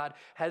of God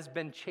has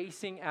been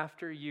chasing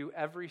after you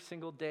every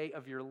single day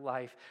of your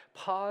life.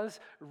 Pause,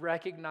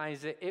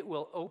 recognize it. It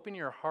will open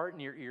your heart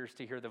and your ears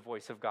to hear the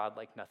voice of God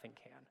like nothing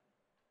can.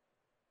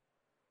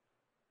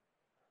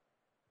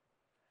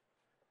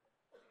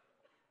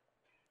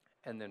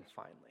 And then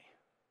finally,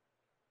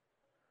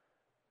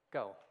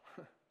 go.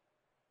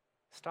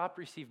 Stop,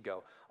 receive,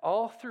 go.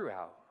 All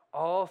throughout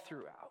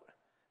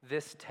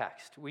this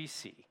text, we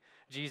see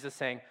Jesus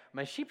saying,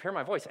 my sheep hear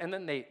my voice, and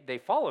then they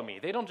follow me.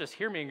 They don't just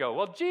hear me and go,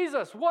 well,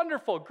 Jesus,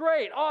 wonderful,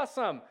 great,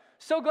 awesome,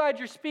 so glad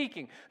you're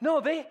speaking.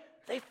 No, they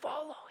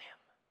follow him.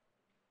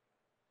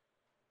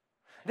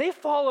 They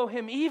follow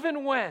him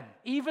even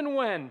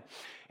when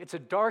it's a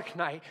dark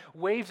night,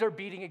 waves are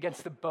beating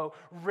against the boat,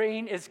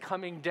 rain is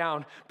coming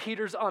down,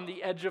 Peter's on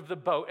the edge of the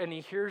boat, and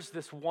he hears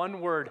this one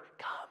word,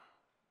 come.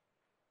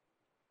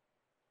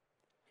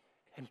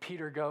 And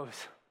Peter goes,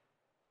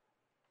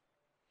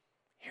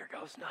 here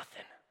goes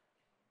nothing.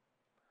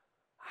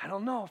 I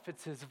don't know if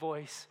it's his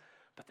voice,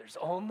 but there's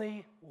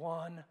only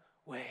one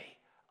way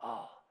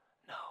I'll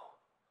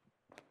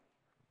know.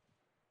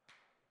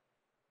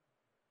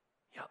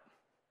 Yep,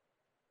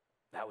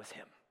 that was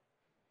him.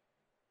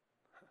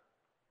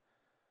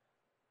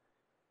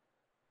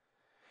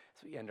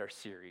 As we end our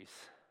series,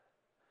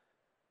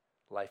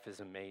 Life is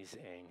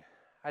Amazing,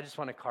 I just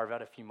want to carve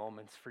out a few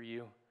moments for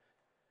you.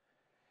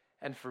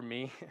 And for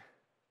me,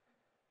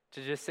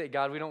 to just say,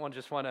 God, we don't want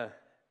to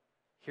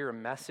hear a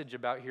message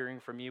about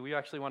hearing from you. We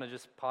actually want to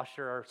just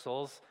posture our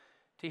souls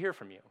to hear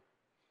from you.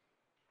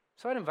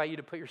 So I'd invite you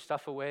to put your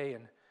stuff away,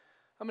 and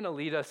I'm going to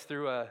lead us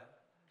through a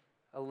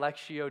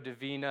Lectio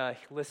Divina,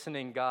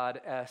 listening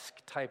God-esque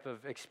type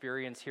of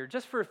experience here,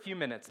 just for a few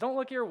minutes. Don't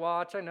look at your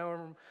watch. I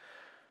know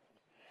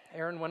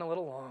Aaron went a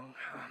little long.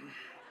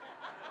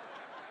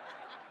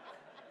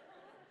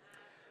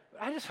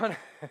 I just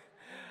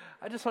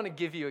want to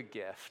give you a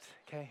gift,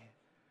 okay?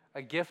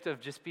 A gift of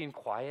just being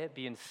quiet,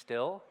 being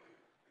still.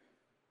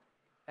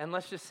 And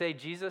let's just say,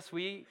 Jesus,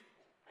 we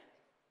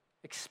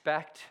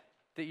expect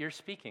that you're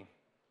speaking.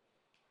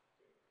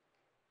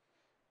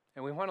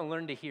 And we want to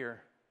learn to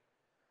hear.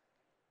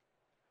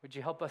 Would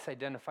you help us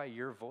identify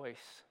your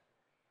voice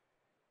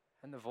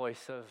and the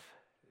voice of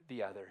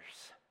the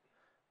others,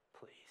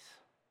 please?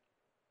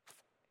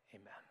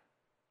 Amen.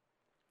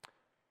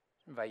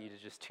 I invite you to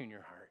just tune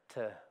your heart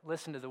to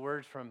listen to the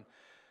words from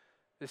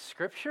the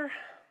scripture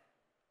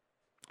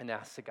and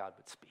ask that God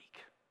would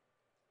speak.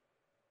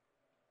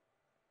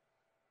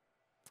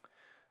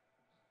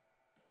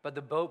 But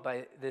the boat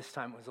by this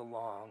time was a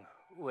long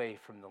way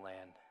from the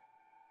land.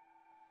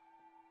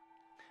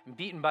 And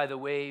beaten by the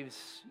waves,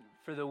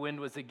 for the wind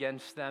was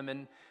against them.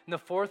 And in the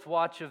 4th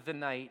watch of the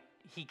night,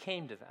 he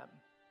came to them,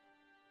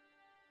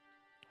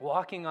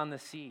 walking on the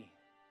sea.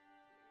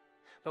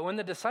 But when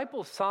the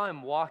disciples saw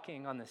him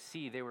walking on the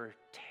sea, they were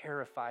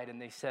terrified, and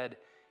they said,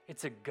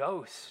 it's a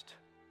ghost.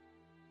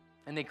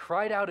 And they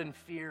cried out in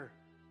fear.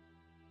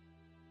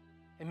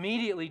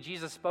 Immediately,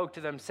 Jesus spoke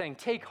to them, saying,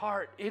 take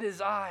heart, it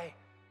is I.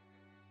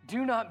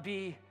 Do not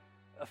be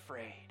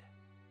afraid.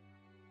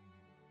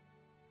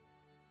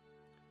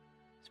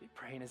 As we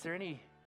pray, and is there any